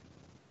hearts.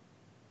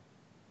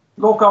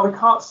 Lord God, we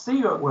can't see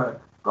you at work,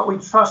 but we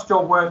trust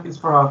your work is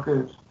for our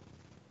good.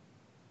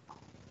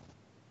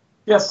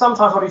 Yes,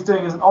 sometimes what he's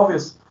doing isn't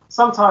obvious.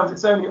 Sometimes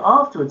it's only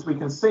afterwards we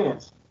can see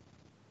it.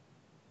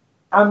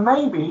 And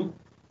maybe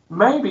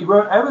we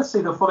won't ever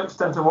see the full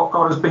extent of what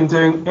God has been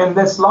doing in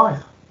this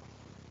life.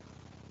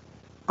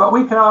 But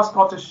we can ask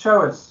God to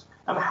show us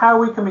and how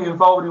we can be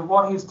involved in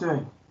what he's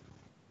doing.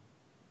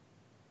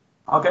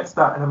 I'll get to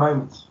that in a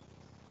moment.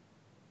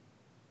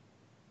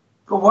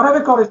 But whatever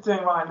God is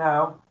doing right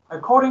now,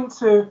 according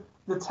to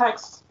the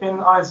text in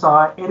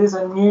Isaiah, it is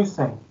a new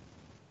thing.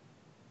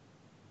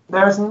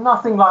 There is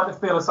nothing like the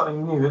feel of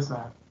something new, is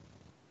there?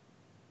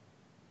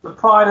 The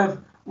pride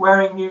of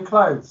wearing new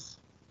clothes.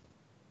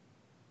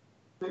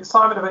 The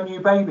excitement of a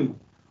new baby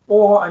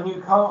or a new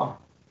car.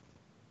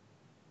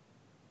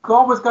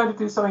 God was going to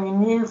do something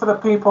new for the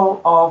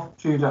people of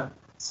Judah.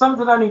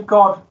 Something that only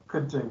God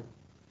could do.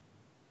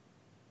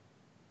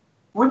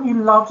 Wouldn't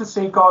you love to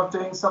see God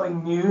doing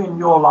something new in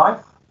your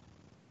life?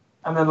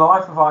 And in the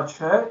life of our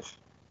church?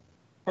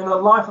 In the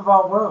life of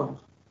our world?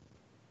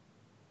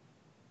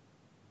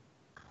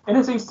 In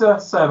his Easter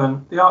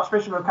sermon, the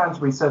Archbishop of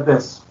Canterbury said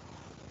this: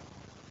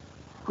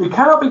 "We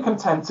cannot be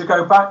content to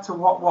go back to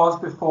what was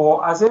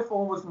before as if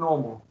all was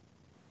normal.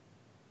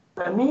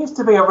 There needs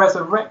to be a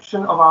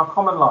resurrection of our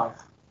common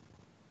life.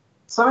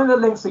 Something that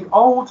links the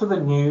old to the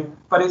new,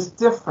 but is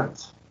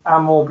different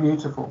and more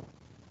beautiful."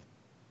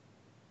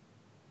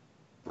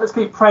 Let's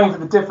keep praying for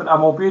the different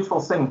and more beautiful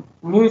thing,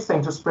 new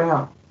thing to spring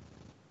up.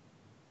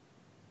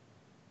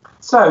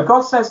 So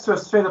God says to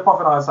us through the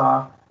prophet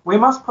Isaiah, we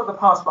must put the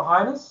past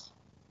behind us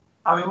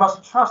and we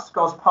must trust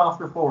God's path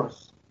before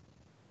us.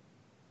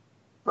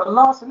 But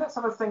lastly, let's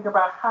have a think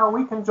about how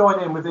we can join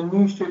in with the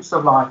new shoots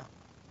of life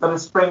that are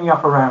springing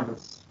up around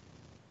us.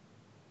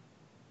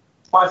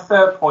 My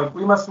third point,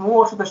 we must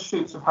water the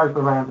shoots of hope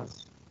around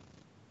us.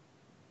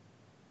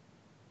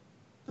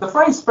 The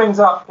phrase springs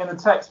up in the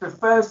text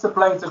refers to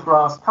blades of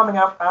grass coming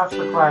up out of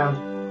the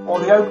ground or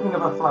the opening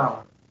of a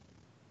flower.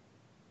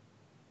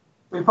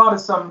 We planted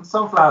some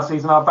sunflower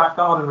seeds in our back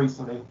garden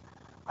recently,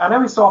 and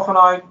every so often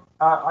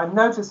I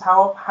notice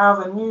how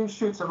the new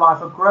shoots of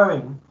life are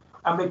growing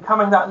and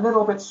becoming that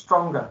little bit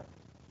stronger.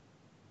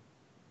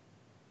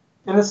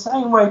 In the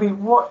same way, be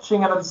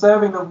watching and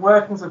observing the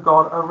workings of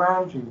God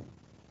around you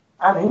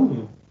and in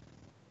you.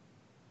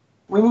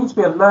 We need to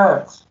be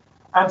alert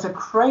and to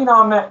crane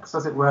our necks,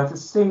 as it were, to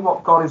see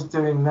what God is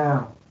doing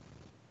now.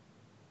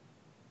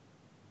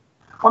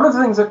 One of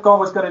the things that God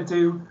was going to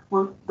do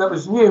that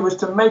was new was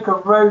to make a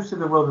road through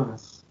the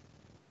wilderness.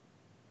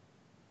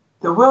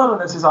 The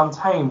wilderness is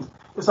untamed.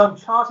 It's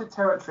uncharted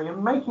territory,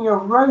 and making a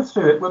road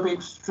through it would be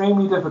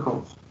extremely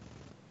difficult.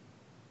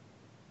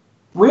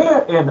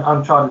 We're in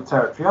uncharted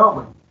territory,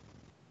 aren't we?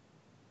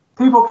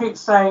 People keep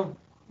saying,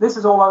 this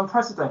is all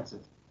unprecedented.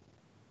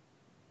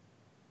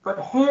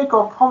 But here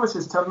God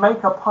promises to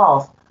make a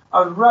path,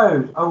 a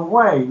road, a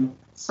way,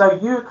 so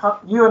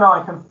you and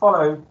I can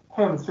follow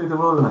him through the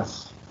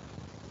wilderness.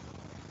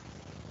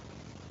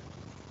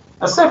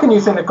 A second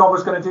new thing that God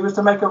was going to do was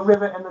to make a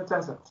river in the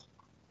desert.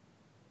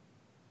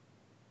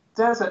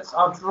 Deserts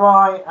are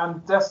dry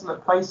and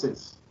desolate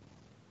places.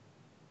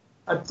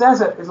 A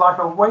desert is like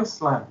a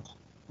wasteland.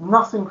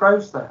 Nothing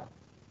grows there.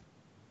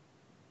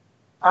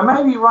 And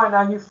maybe right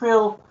now you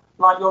feel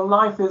like your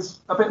life is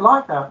a bit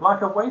like that,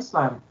 like a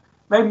wasteland.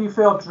 Maybe you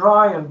feel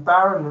dry and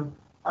barren,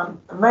 and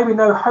maybe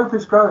no hope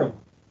is growing.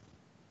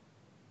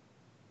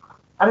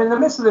 And in the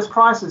midst of this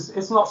crisis,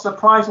 it's not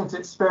surprising to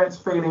experience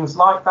feelings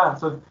like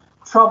that of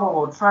trouble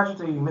or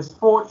tragedy,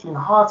 misfortune,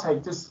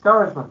 heartache,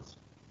 discouragement.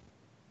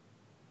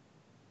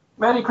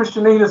 Many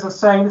Christian leaders are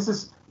saying this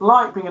is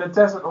like being in a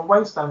desert or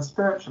wasteland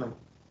spiritually.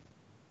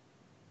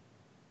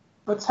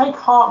 But take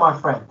heart, my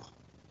friend.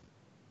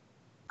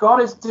 God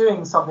is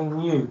doing something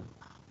new.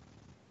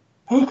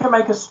 He can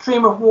make a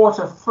stream of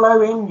water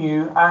flow in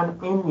you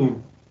and in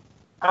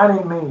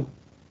me.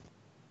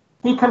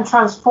 He can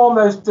transform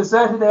those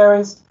deserted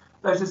areas,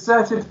 those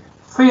deserted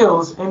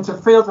fields into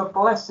fields of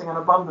blessing and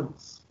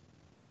abundance.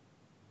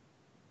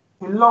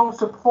 He longs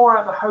to pour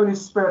out the Holy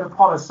Spirit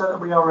upon us so that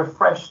we are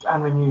refreshed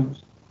and renewed.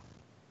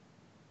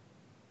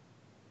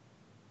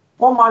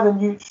 What might the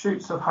new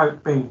shoots of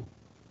hope be?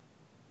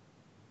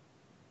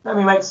 Let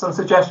me make some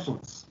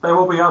suggestions. There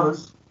will be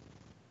others.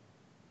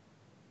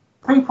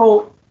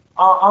 People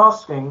are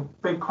asking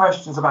big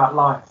questions about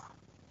life.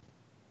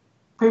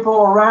 People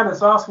around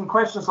us are asking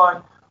questions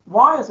like,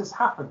 why has this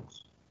happened?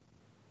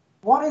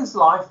 What is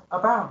life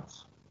about?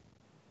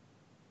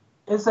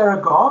 Is there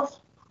a God?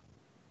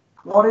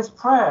 What is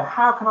prayer?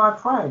 How can I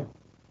pray?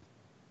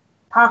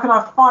 How can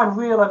I find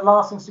real and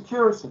lasting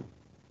security?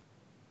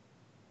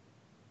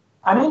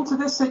 And into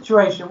this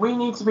situation, we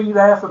need to be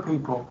there for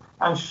people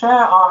and share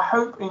our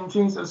hope in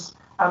Jesus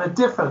and the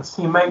difference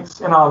he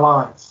makes in our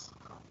lives.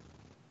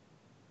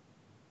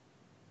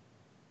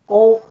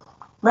 Or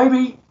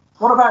maybe,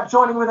 what about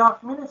joining with our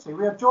community?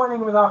 We are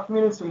joining with our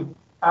community and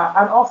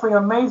offering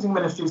amazing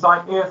ministries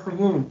like Ear for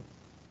You.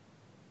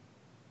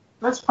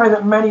 Let's pray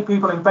that many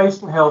people in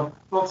Bayston Hill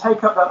will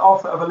take up that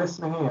offer of a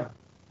listening ear.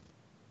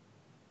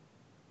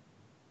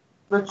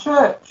 The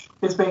church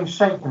is being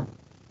shaken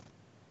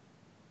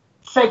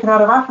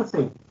out of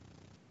apathy.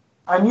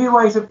 And new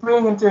ways of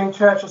being and doing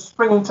church are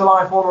springing to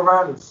life all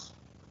around us.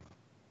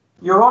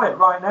 You're on it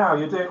right now.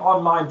 You're doing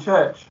online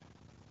church.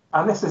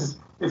 And this is,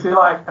 if you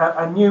like,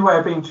 a new way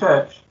of being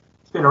church.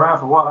 It's been around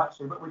for a while,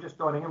 actually, but we're just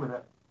joining in with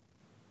it.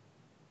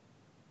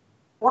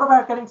 What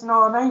about getting to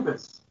know our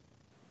neighbours?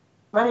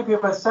 Many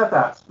people have said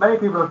that. Many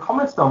people have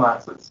commented on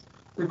that. So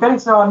we're getting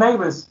to know our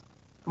neighbours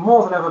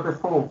more than ever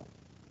before.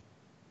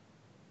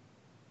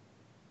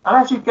 And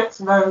as you get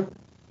to know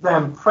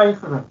them, pray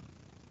for them.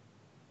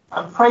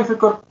 And pray for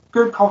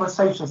good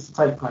conversations to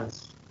take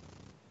place.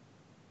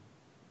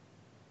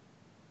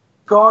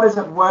 God is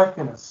at work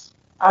in us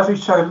as we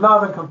show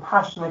love and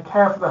compassion and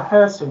care for the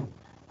hurting,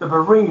 the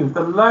bereaved,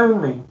 the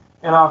lonely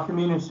in our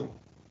community.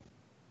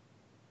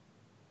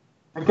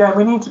 Again,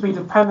 we need to be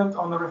dependent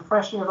on the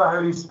refreshing of the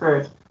Holy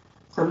Spirit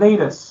to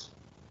lead us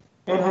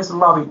in his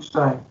love each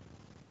day.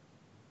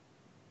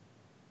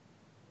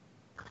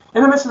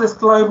 In the midst of this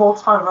global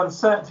time of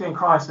uncertainty and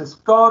crisis,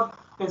 God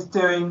is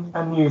doing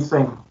a new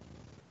thing.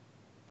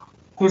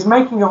 He's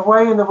making a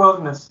way in the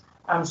wilderness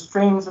and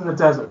streams in the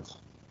desert.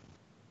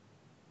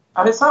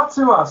 And it's up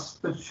to us,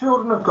 the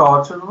children of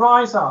God, to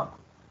rise up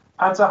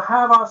and to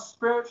have our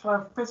spiritual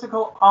and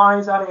physical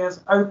eyes and ears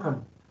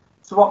open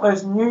to what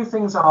those new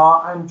things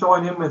are and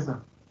join in with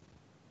them.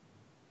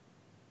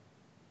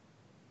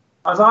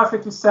 Isaiah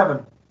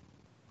 57,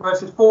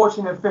 verses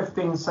 14 and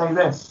 15 say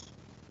this: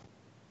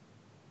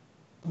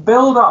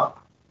 build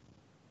up,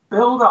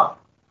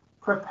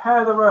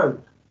 prepare the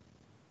road.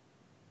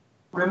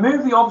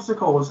 Remove the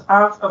obstacles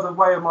out of the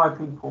way of my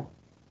people.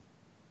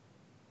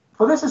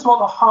 For this is what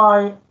the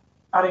high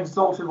and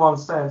exalted one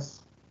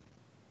says.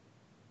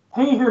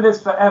 He who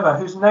lives forever,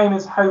 whose name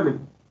is holy.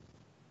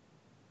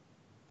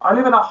 I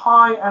live in a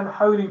high and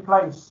holy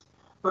place,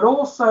 but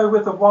also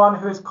with the one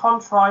who is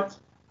contrite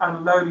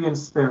and lowly in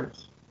spirit,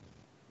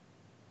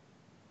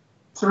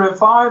 to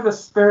revive the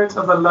spirit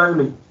of the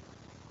lowly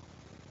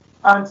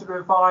and to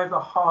revive the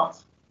heart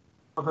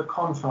of the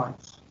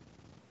contrite.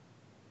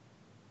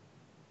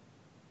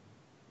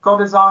 God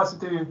desires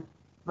to do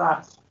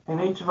that in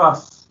each of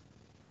us.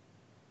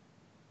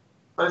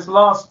 Those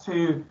last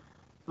two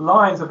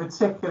lines are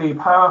particularly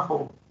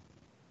powerful.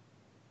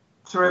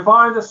 To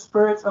revive the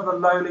spirit of the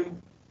lowly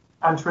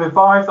and to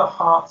revive the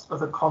hearts of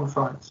the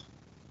contrite.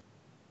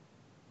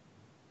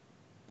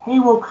 He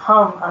will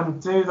come and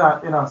do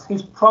that in us.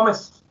 He's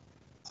promised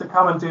to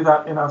come and do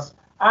that in us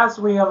as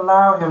we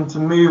allow him to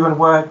move and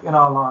work in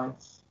our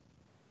lives.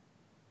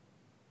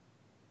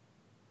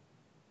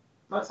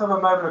 Let's have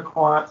a moment of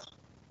quiet.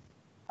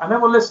 And then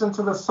we'll listen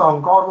to the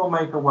song, God Will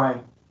Make a Way.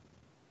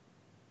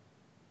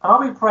 And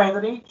I'll be praying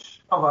that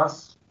each of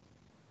us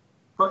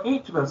for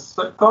each of us,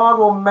 that God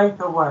will make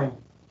a way,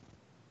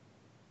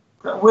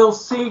 that we'll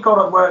see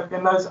God at work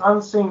in those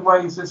unseen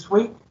ways this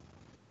week,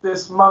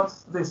 this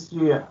month, this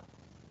year,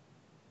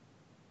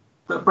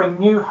 that bring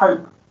new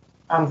hope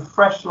and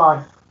fresh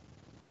life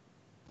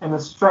in the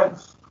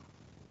strength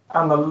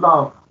and the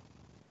love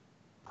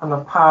and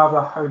the power of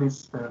the Holy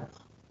Spirit.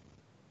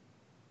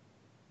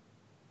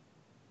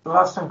 So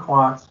let's stand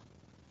quiet,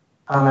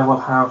 and then we'll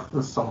have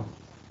the song.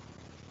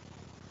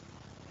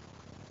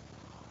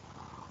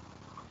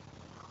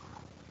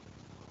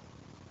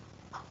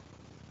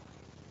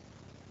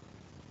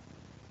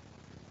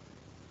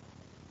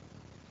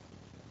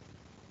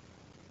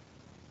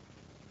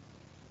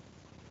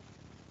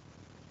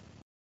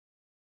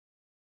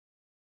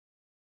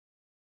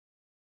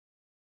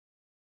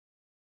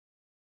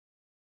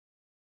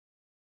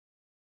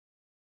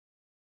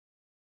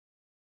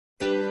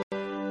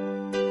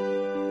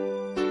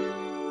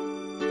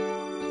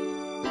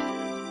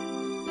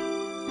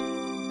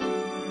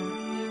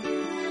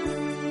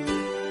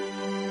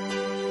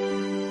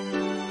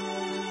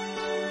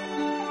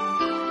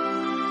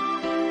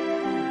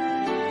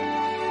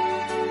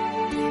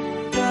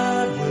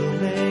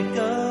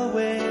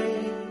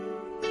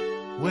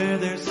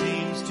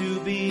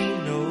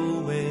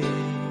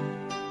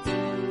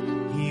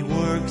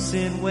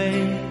 In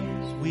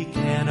ways we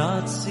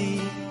cannot see,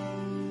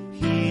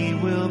 He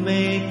will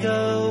make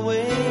a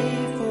way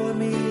for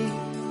me.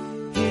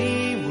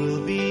 He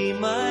will be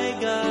my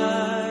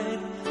guide,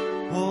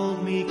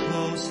 hold me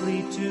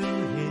closely to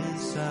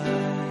His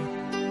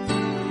side.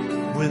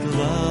 With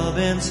love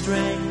and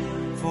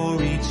strength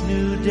for each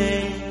new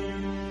day,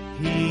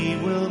 He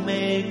will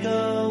make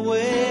a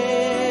way.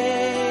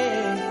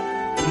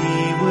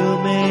 He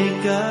will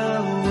make a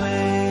way.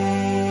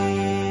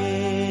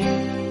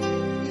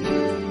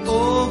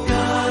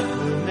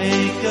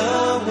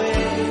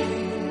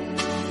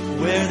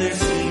 Where there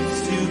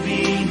seems to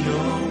be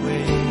no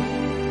way,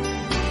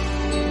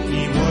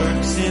 He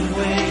works in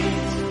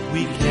ways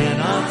we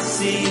cannot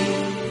see.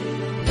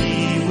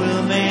 He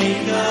will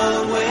make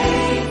a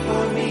way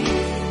for me.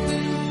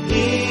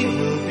 He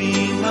will be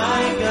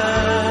my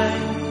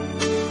guide,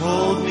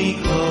 hold me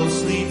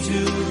closely to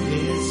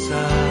His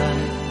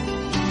side.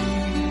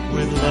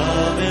 With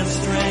love and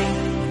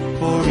strength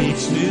for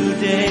each new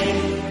day,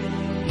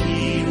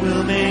 He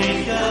will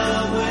make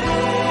a way.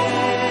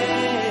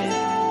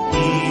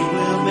 He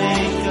will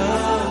make a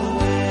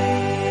way.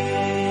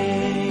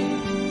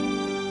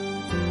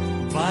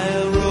 By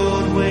a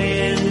roadway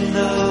in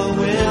the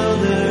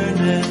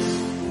wilderness,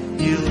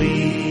 He'll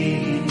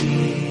lead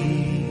me.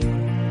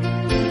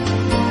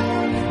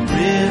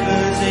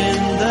 Rivers in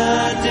the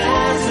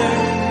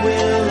desert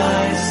will I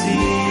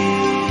see.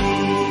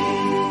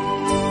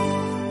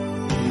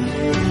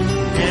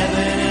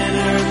 Heaven and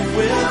earth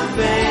will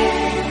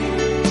fade,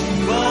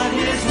 but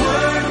His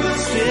word will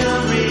still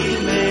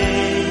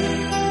remain.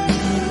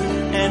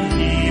 And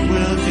He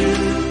will do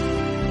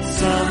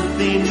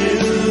something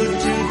new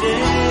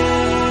today.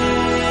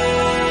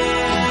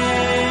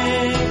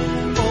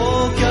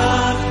 Oh,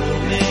 God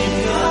will make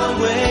a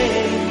way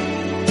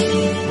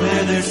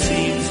where there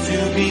seems to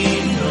be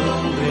no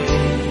way.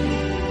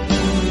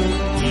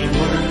 He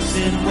works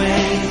in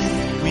ways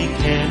we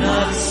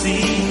cannot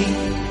see.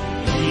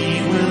 He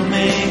will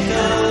make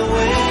a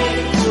way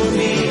for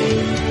me.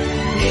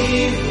 He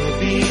will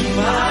be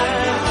my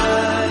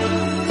guide,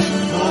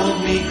 hold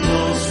me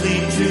closely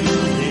to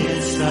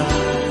His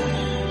side.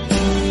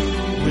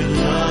 With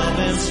love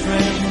and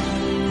strength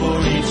for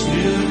each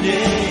new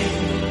day,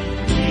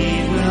 He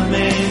will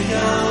make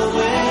a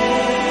way.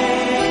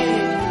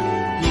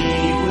 He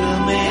will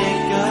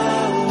make a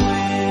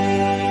way.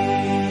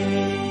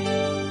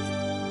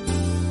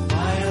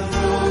 By a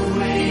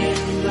roadway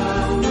in the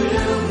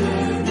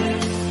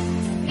wilderness,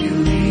 You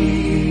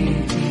lead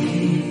me.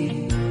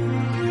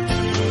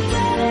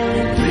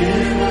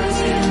 Rivers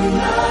in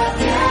the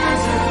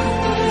desert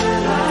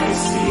will I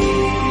see.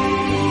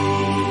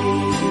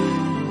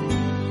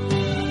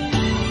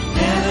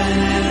 Heaven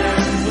and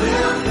earth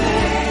will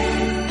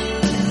fade,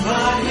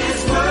 but His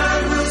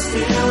word will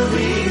still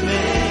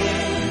remain.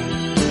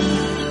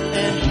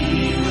 And He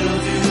will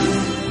do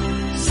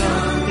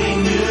something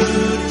new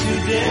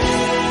today.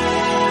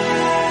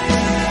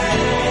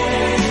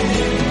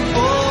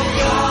 Oh,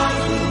 God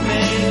will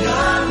make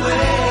a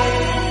way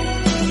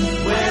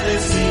where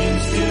there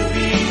seems to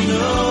be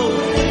no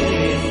way.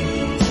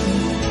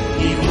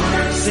 He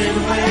works in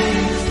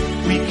ways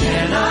we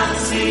cannot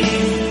see.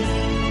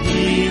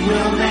 He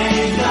will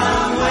make a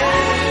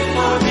way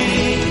for me.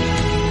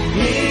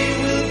 He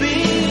will be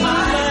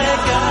my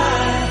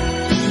guide,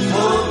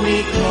 hold me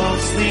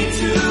closely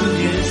to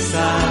His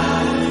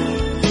side.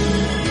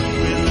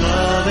 With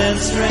love and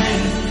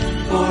strength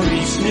for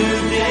each new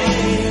day,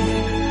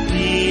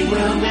 He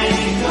will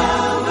make a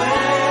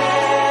way.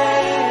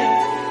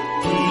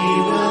 He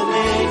will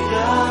make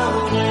a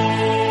way.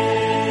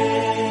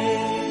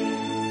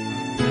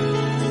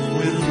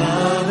 With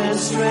love and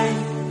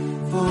strength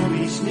for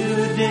each new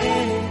day,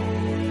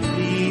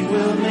 He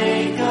will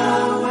make a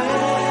way.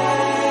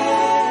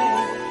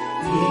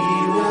 He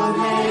will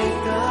make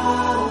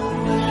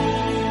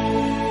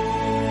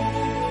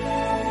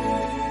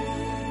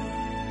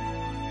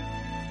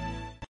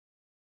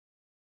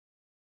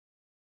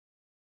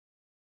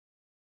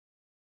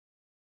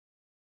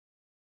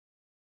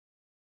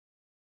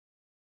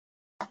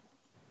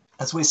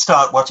As we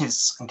start what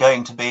is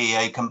going to be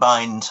a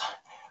combined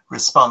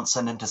response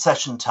and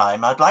intercession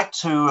time, I'd like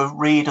to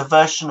read a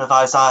version of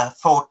Isaiah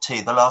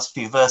 40, the last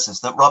few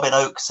verses that Robin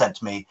Oak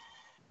sent me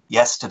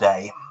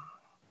yesterday.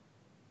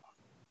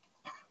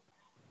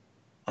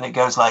 And it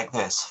goes like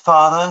this.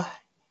 Father,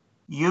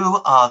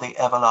 you are the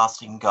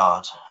everlasting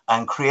God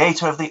and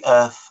creator of the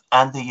earth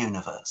and the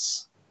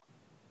universe.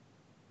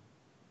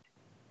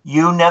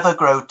 You never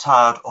grow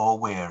tired or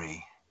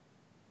weary.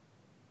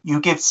 You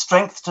give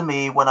strength to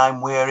me when I'm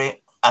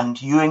weary,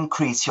 and you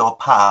increase your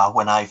power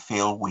when I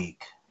feel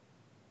weak.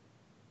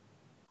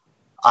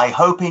 I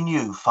hope in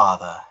you,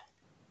 Father,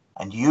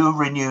 and you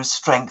renew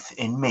strength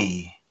in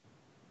me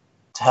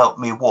to help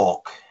me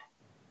walk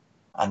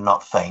and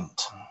not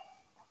faint.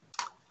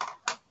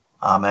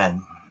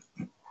 Amen.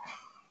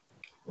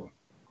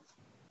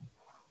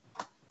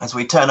 As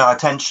we turn our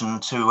attention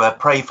to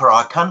pray for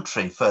our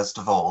country, first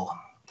of all,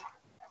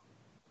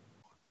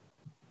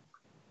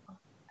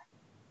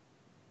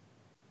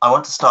 I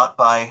want to start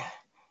by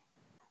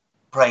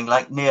praying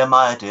like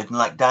Nehemiah did and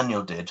like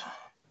Daniel did,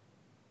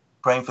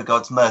 praying for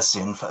God's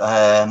mercy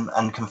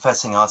and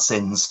confessing our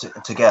sins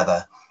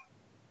together.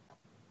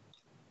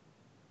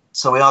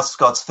 So we ask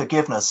God's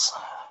forgiveness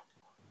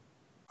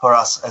for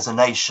us as a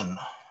nation,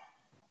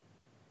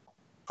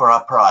 for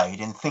our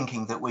pride in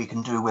thinking that we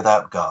can do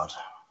without God,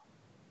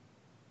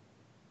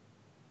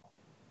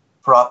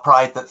 for our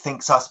pride that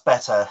thinks us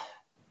better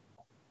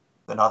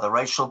than other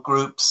racial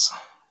groups,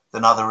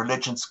 than other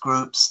religious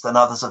groups, than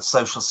others of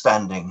social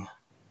standing.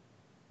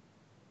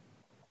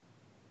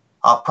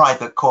 Our pride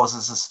that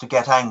causes us to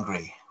get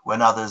angry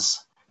when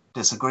others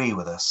disagree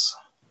with us.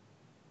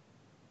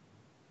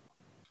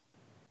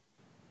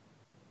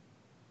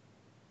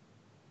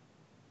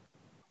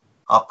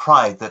 Our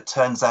pride that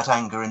turns that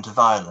anger into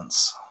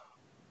violence.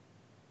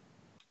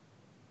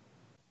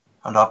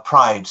 And our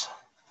pride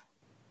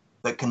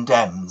that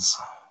condemns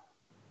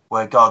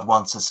where God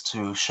wants us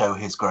to show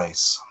his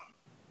grace.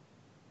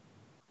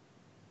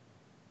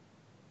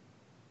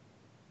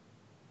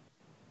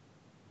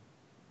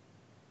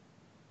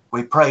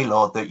 We pray,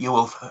 Lord, that you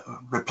will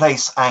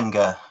replace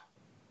anger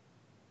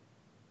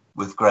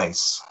with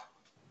grace.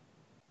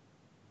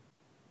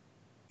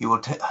 You will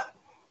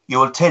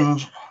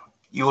tinge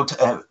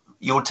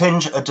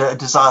a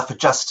desire for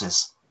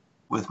justice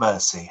with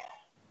mercy.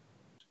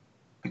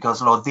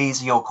 Because, Lord,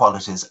 these are your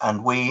qualities,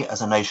 and we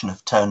as a nation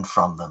have turned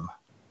from them.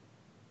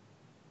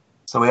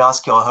 So we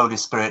ask your Holy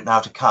Spirit now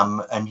to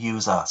come and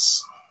use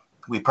us.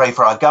 We pray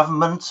for our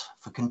government,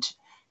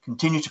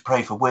 continue to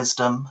pray for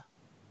wisdom,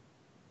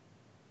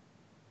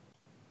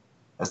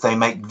 as they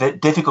make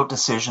difficult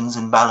decisions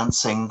in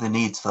balancing the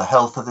needs for the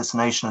health of this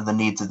nation and the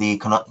needs of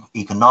the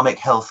economic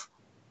health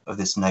of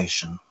this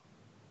nation.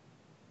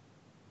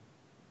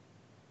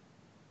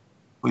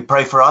 We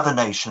pray for other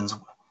nations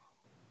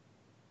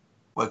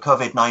where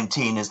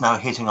COVID-19 is now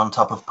hitting on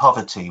top of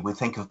poverty. We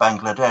think of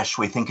Bangladesh,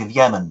 we think of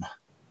Yemen,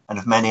 and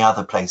of many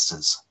other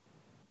places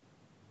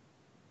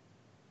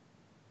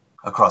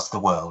across the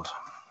world.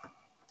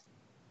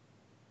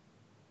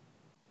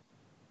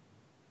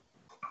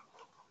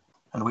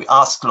 And we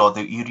ask, Lord,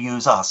 that you'd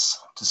use us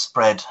to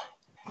spread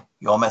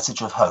your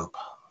message of hope.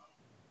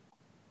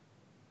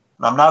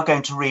 And I'm now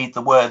going to read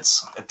the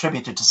words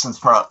attributed to St.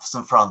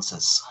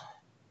 Francis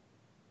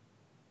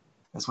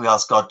as we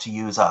ask God to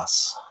use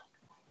us.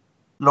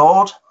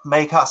 Lord,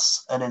 make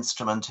us an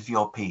instrument of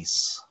your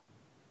peace.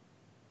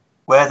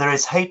 Where there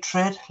is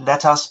hatred,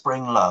 let us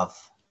bring love.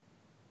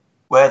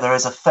 Where there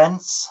is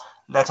offense,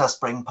 let us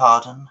bring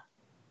pardon.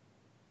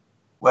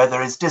 Where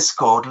there is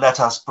discord,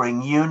 let us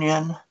bring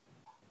union.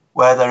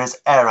 Where there is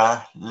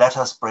error, let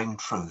us bring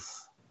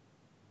truth.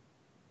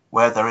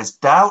 Where there is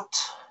doubt,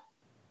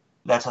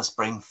 let us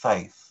bring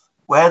faith.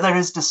 Where there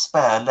is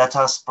despair, let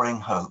us bring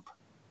hope.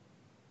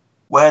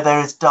 Where there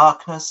is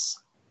darkness,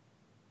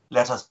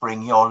 let us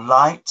bring your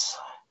light.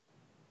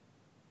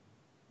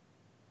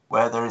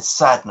 Where there is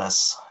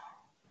sadness,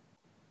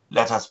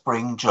 let us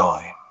bring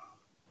joy.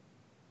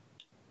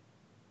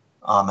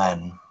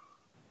 Amen.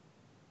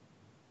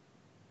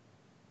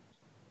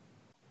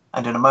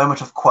 And in a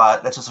moment of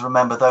quiet, let us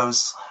remember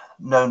those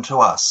known to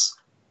us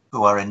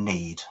who are in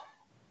need,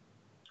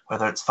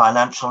 whether it's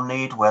financial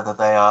need, whether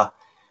they are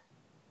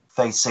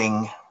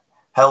facing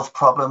health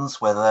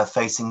problems, whether they're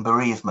facing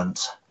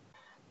bereavement.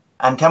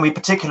 And can we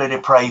particularly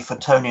pray for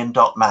Tony and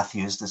Dot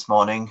Matthews this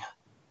morning,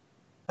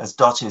 as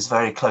Dot is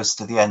very close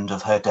to the end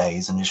of her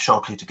days and is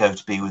shortly to go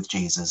to be with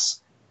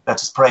Jesus. Let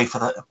us pray for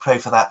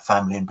that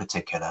family in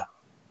particular.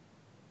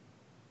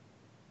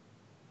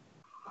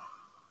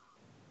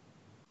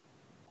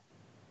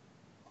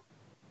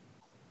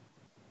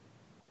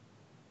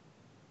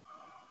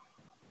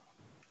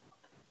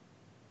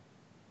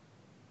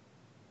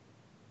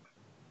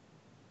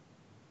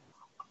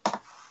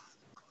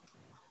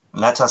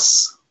 Let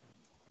us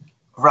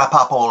wrap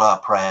up all our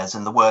prayers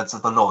in the words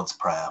of the Lord's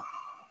Prayer.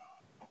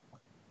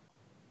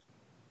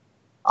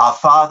 Our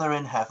Father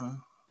in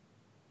heaven,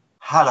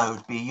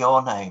 hallowed be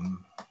your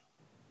name.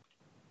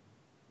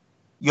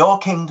 Your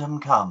kingdom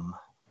come.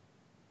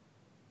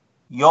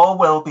 your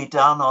will be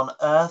done on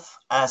earth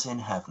as in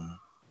heaven.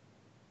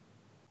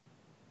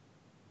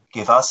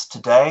 Give us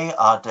today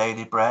our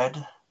daily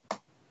bread,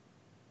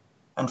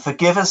 and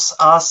forgive us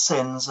our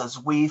sins as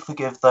we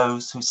forgive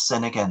those who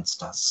sin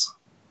against us.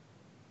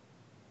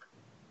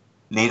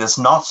 Lead us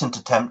not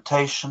into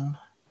temptation,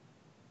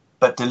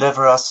 but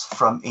deliver us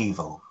from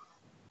evil.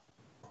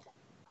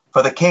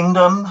 For the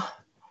kingdom,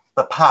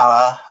 the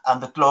power,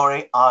 and the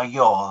glory are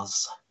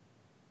yours,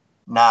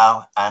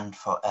 now and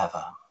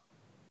forever.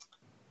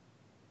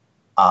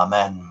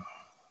 Amen.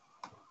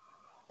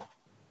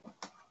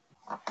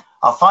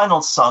 Our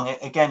final song,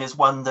 again, is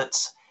one that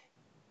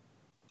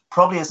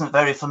probably isn't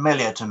very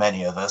familiar to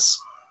many of us.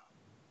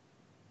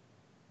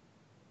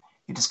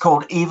 It is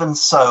called Even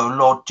So,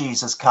 Lord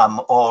Jesus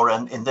Come, or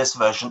in this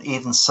version,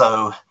 Even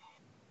So,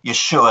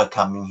 Yeshua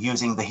Come,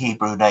 using the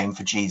Hebrew name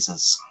for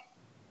Jesus.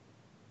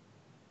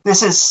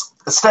 This is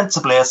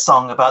ostensibly a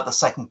song about the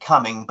second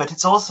coming, but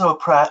it's also a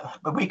prayer,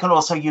 but we can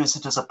also use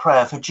it as a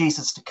prayer for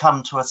Jesus to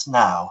come to us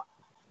now.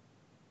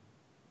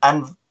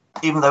 And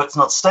even though it's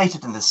not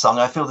stated in this song,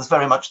 I feel there's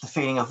very much the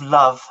feeling of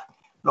love,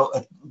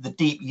 the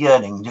deep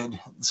yearning. The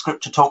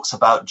scripture talks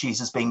about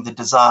Jesus being the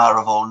desire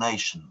of all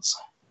nations.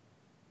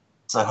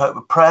 So I hope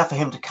a prayer for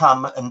him to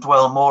come and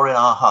dwell more in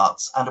our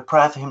hearts, and a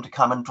prayer for him to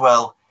come and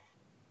dwell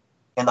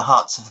in the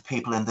hearts of the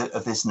people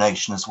of this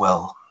nation as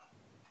well.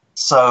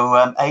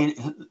 So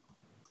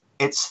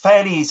it's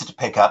fairly easy to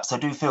pick up, so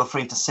do feel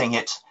free to sing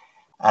it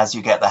as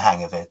you get the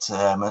hang of it,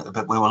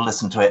 but we will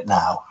listen to it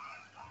now.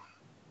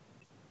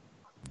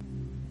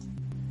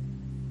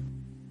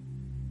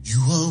 You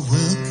are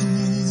welcome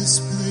in this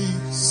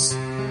place,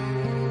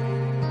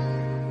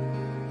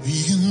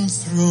 be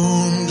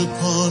enthroned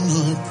upon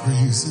our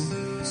praises.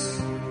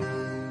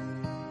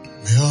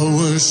 May our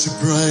worship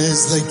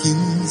rise like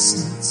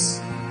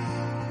incense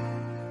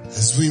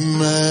as we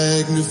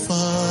magnify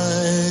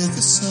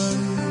the Son,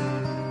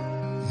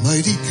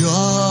 mighty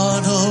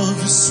God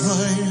of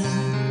Israel.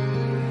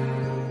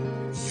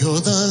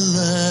 You're the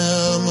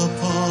Lamb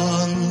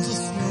upon the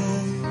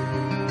throne,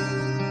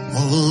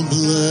 all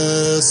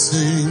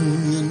blessing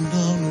and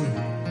honor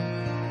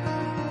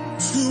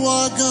to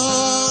our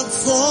God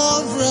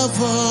forevermore.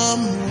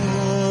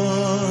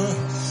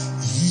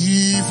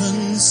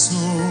 Even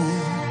so,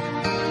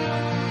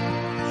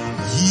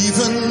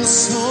 even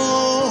so,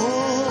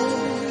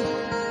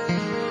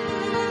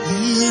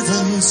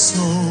 even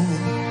so,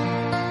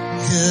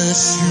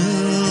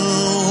 Yeshua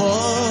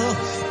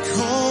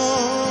come.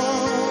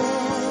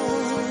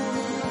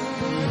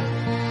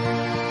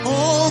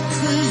 All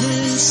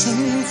creation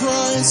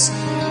cries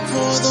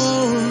for the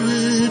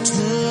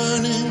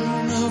returning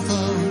of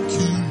our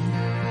King.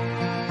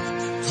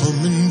 Come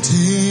and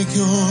take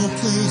your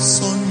place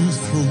on your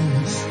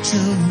throne,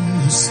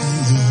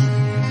 Jerusalem.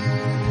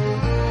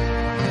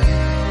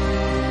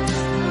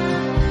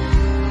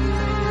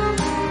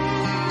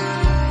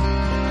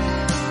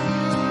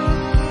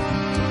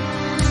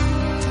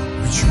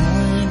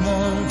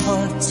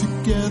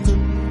 Together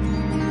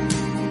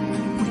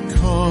we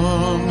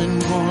come in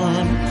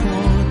one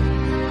accord.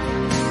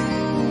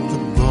 The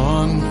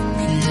bond of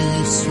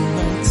peace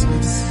unites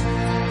us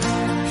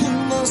in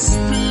the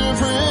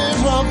Spirit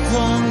of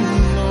the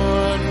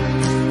Lord.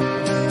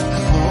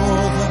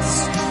 Clothe us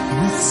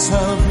with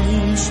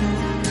salvation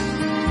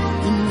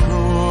in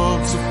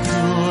robes of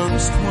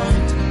purest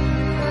white.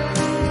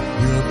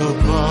 We're the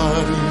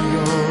body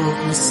of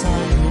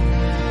Messiah.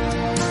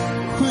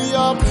 We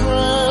are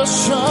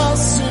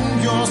precious in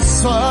your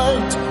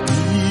sight,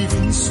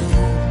 even so,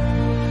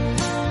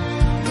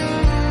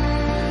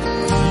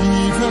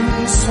 even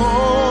so,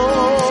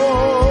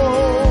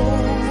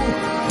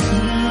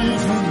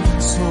 even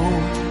so,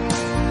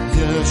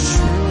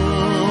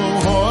 Yeshua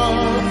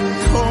come.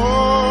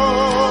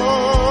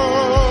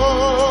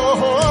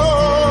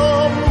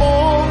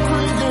 All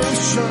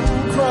creation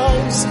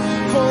cries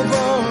for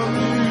the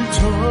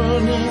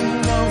returning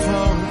of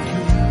our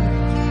King.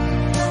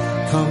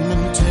 Come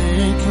and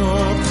take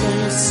your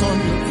place on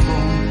your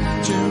throne,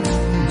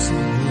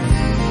 Jerusalem.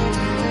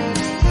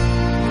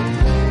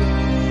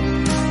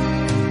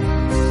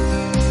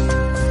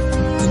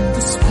 In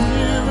the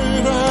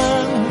Spirit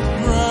and the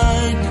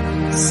bride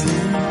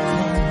sing,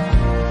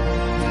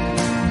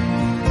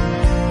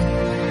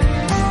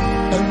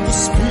 and the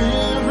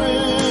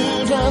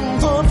Spirit and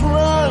the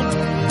bride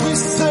we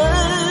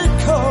say,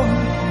 come.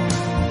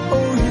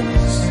 Oh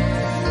yes,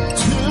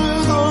 to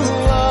the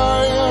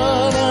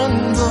Lion and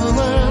the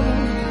Lamb,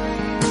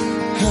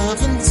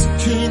 heaven's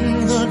King,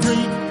 the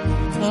great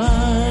I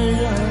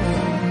am.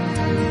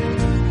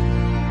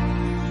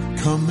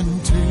 Come and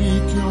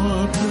take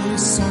your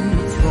place on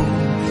the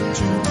throne,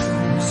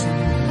 Jerusalem.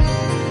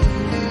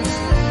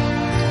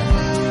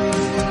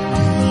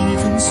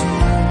 Even so,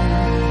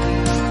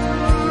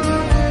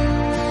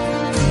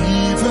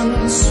 even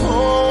so.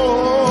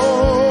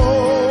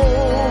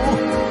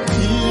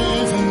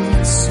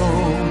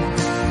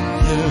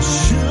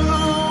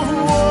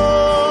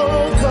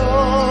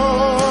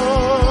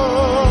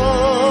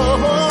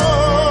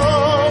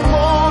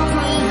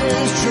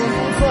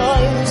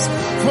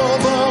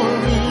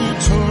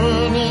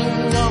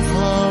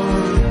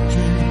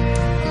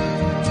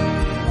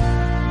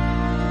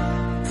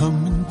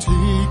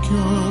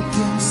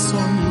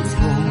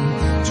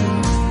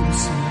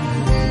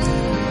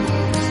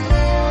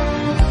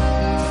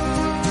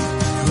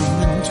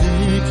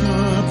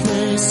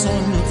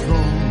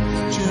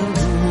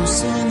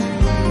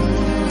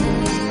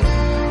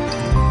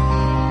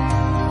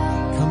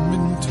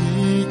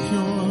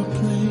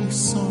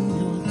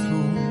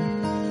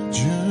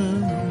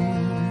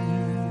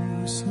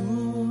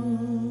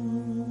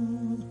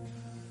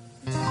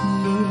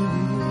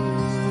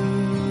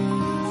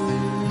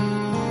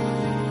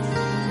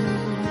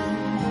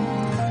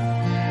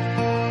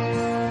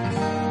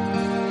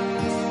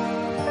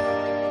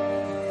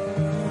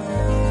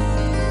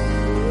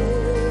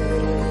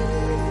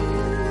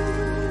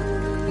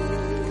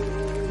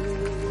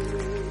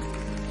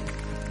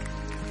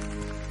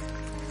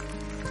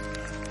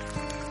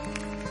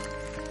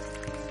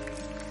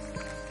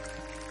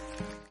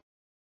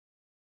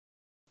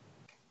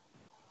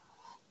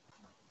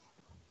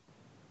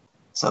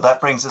 So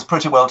that brings us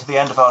pretty well to the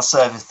end of our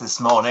service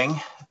this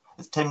morning.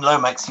 As Tim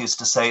Lomax used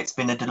to say, it's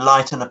been a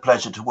delight and a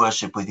pleasure to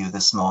worship with you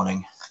this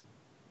morning.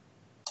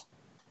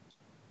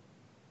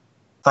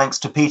 Thanks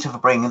to Peter for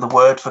bringing the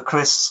word, for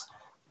Chris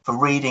for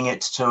reading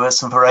it to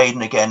us, and for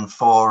Aidan again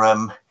for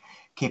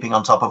keeping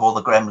on top of all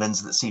the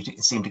gremlins that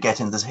seem to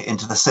get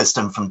into the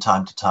system from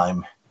time to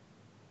time.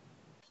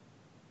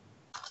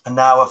 And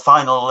now a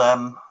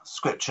final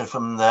scripture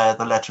from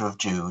the letter of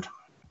Jude.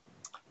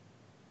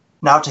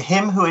 Now to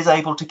him who is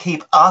able to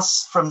keep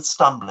us from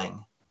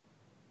stumbling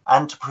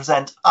and to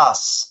present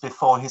us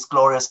before his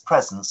glorious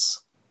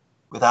presence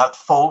without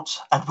fault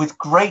and with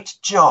great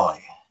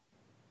joy,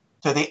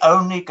 to the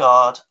only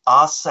God,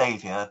 our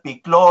Saviour,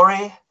 be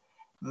glory,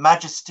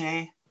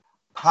 majesty,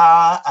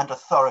 power and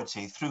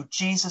authority through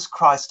Jesus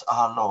Christ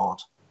our Lord,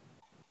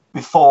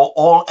 before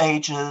all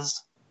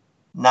ages,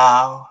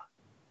 now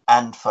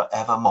and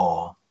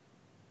forevermore.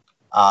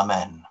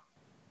 Amen.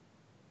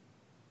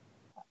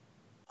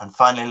 And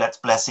finally, let's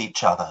bless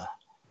each other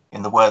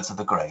in the words of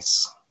the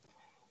grace.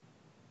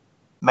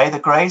 May the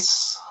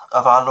grace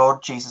of our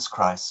Lord Jesus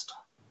Christ,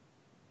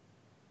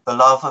 the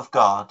love of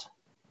God,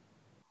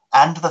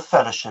 and the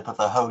fellowship of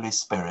the Holy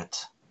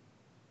Spirit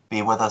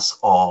be with us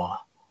all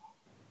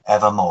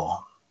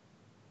evermore.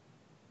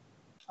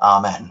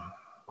 Amen.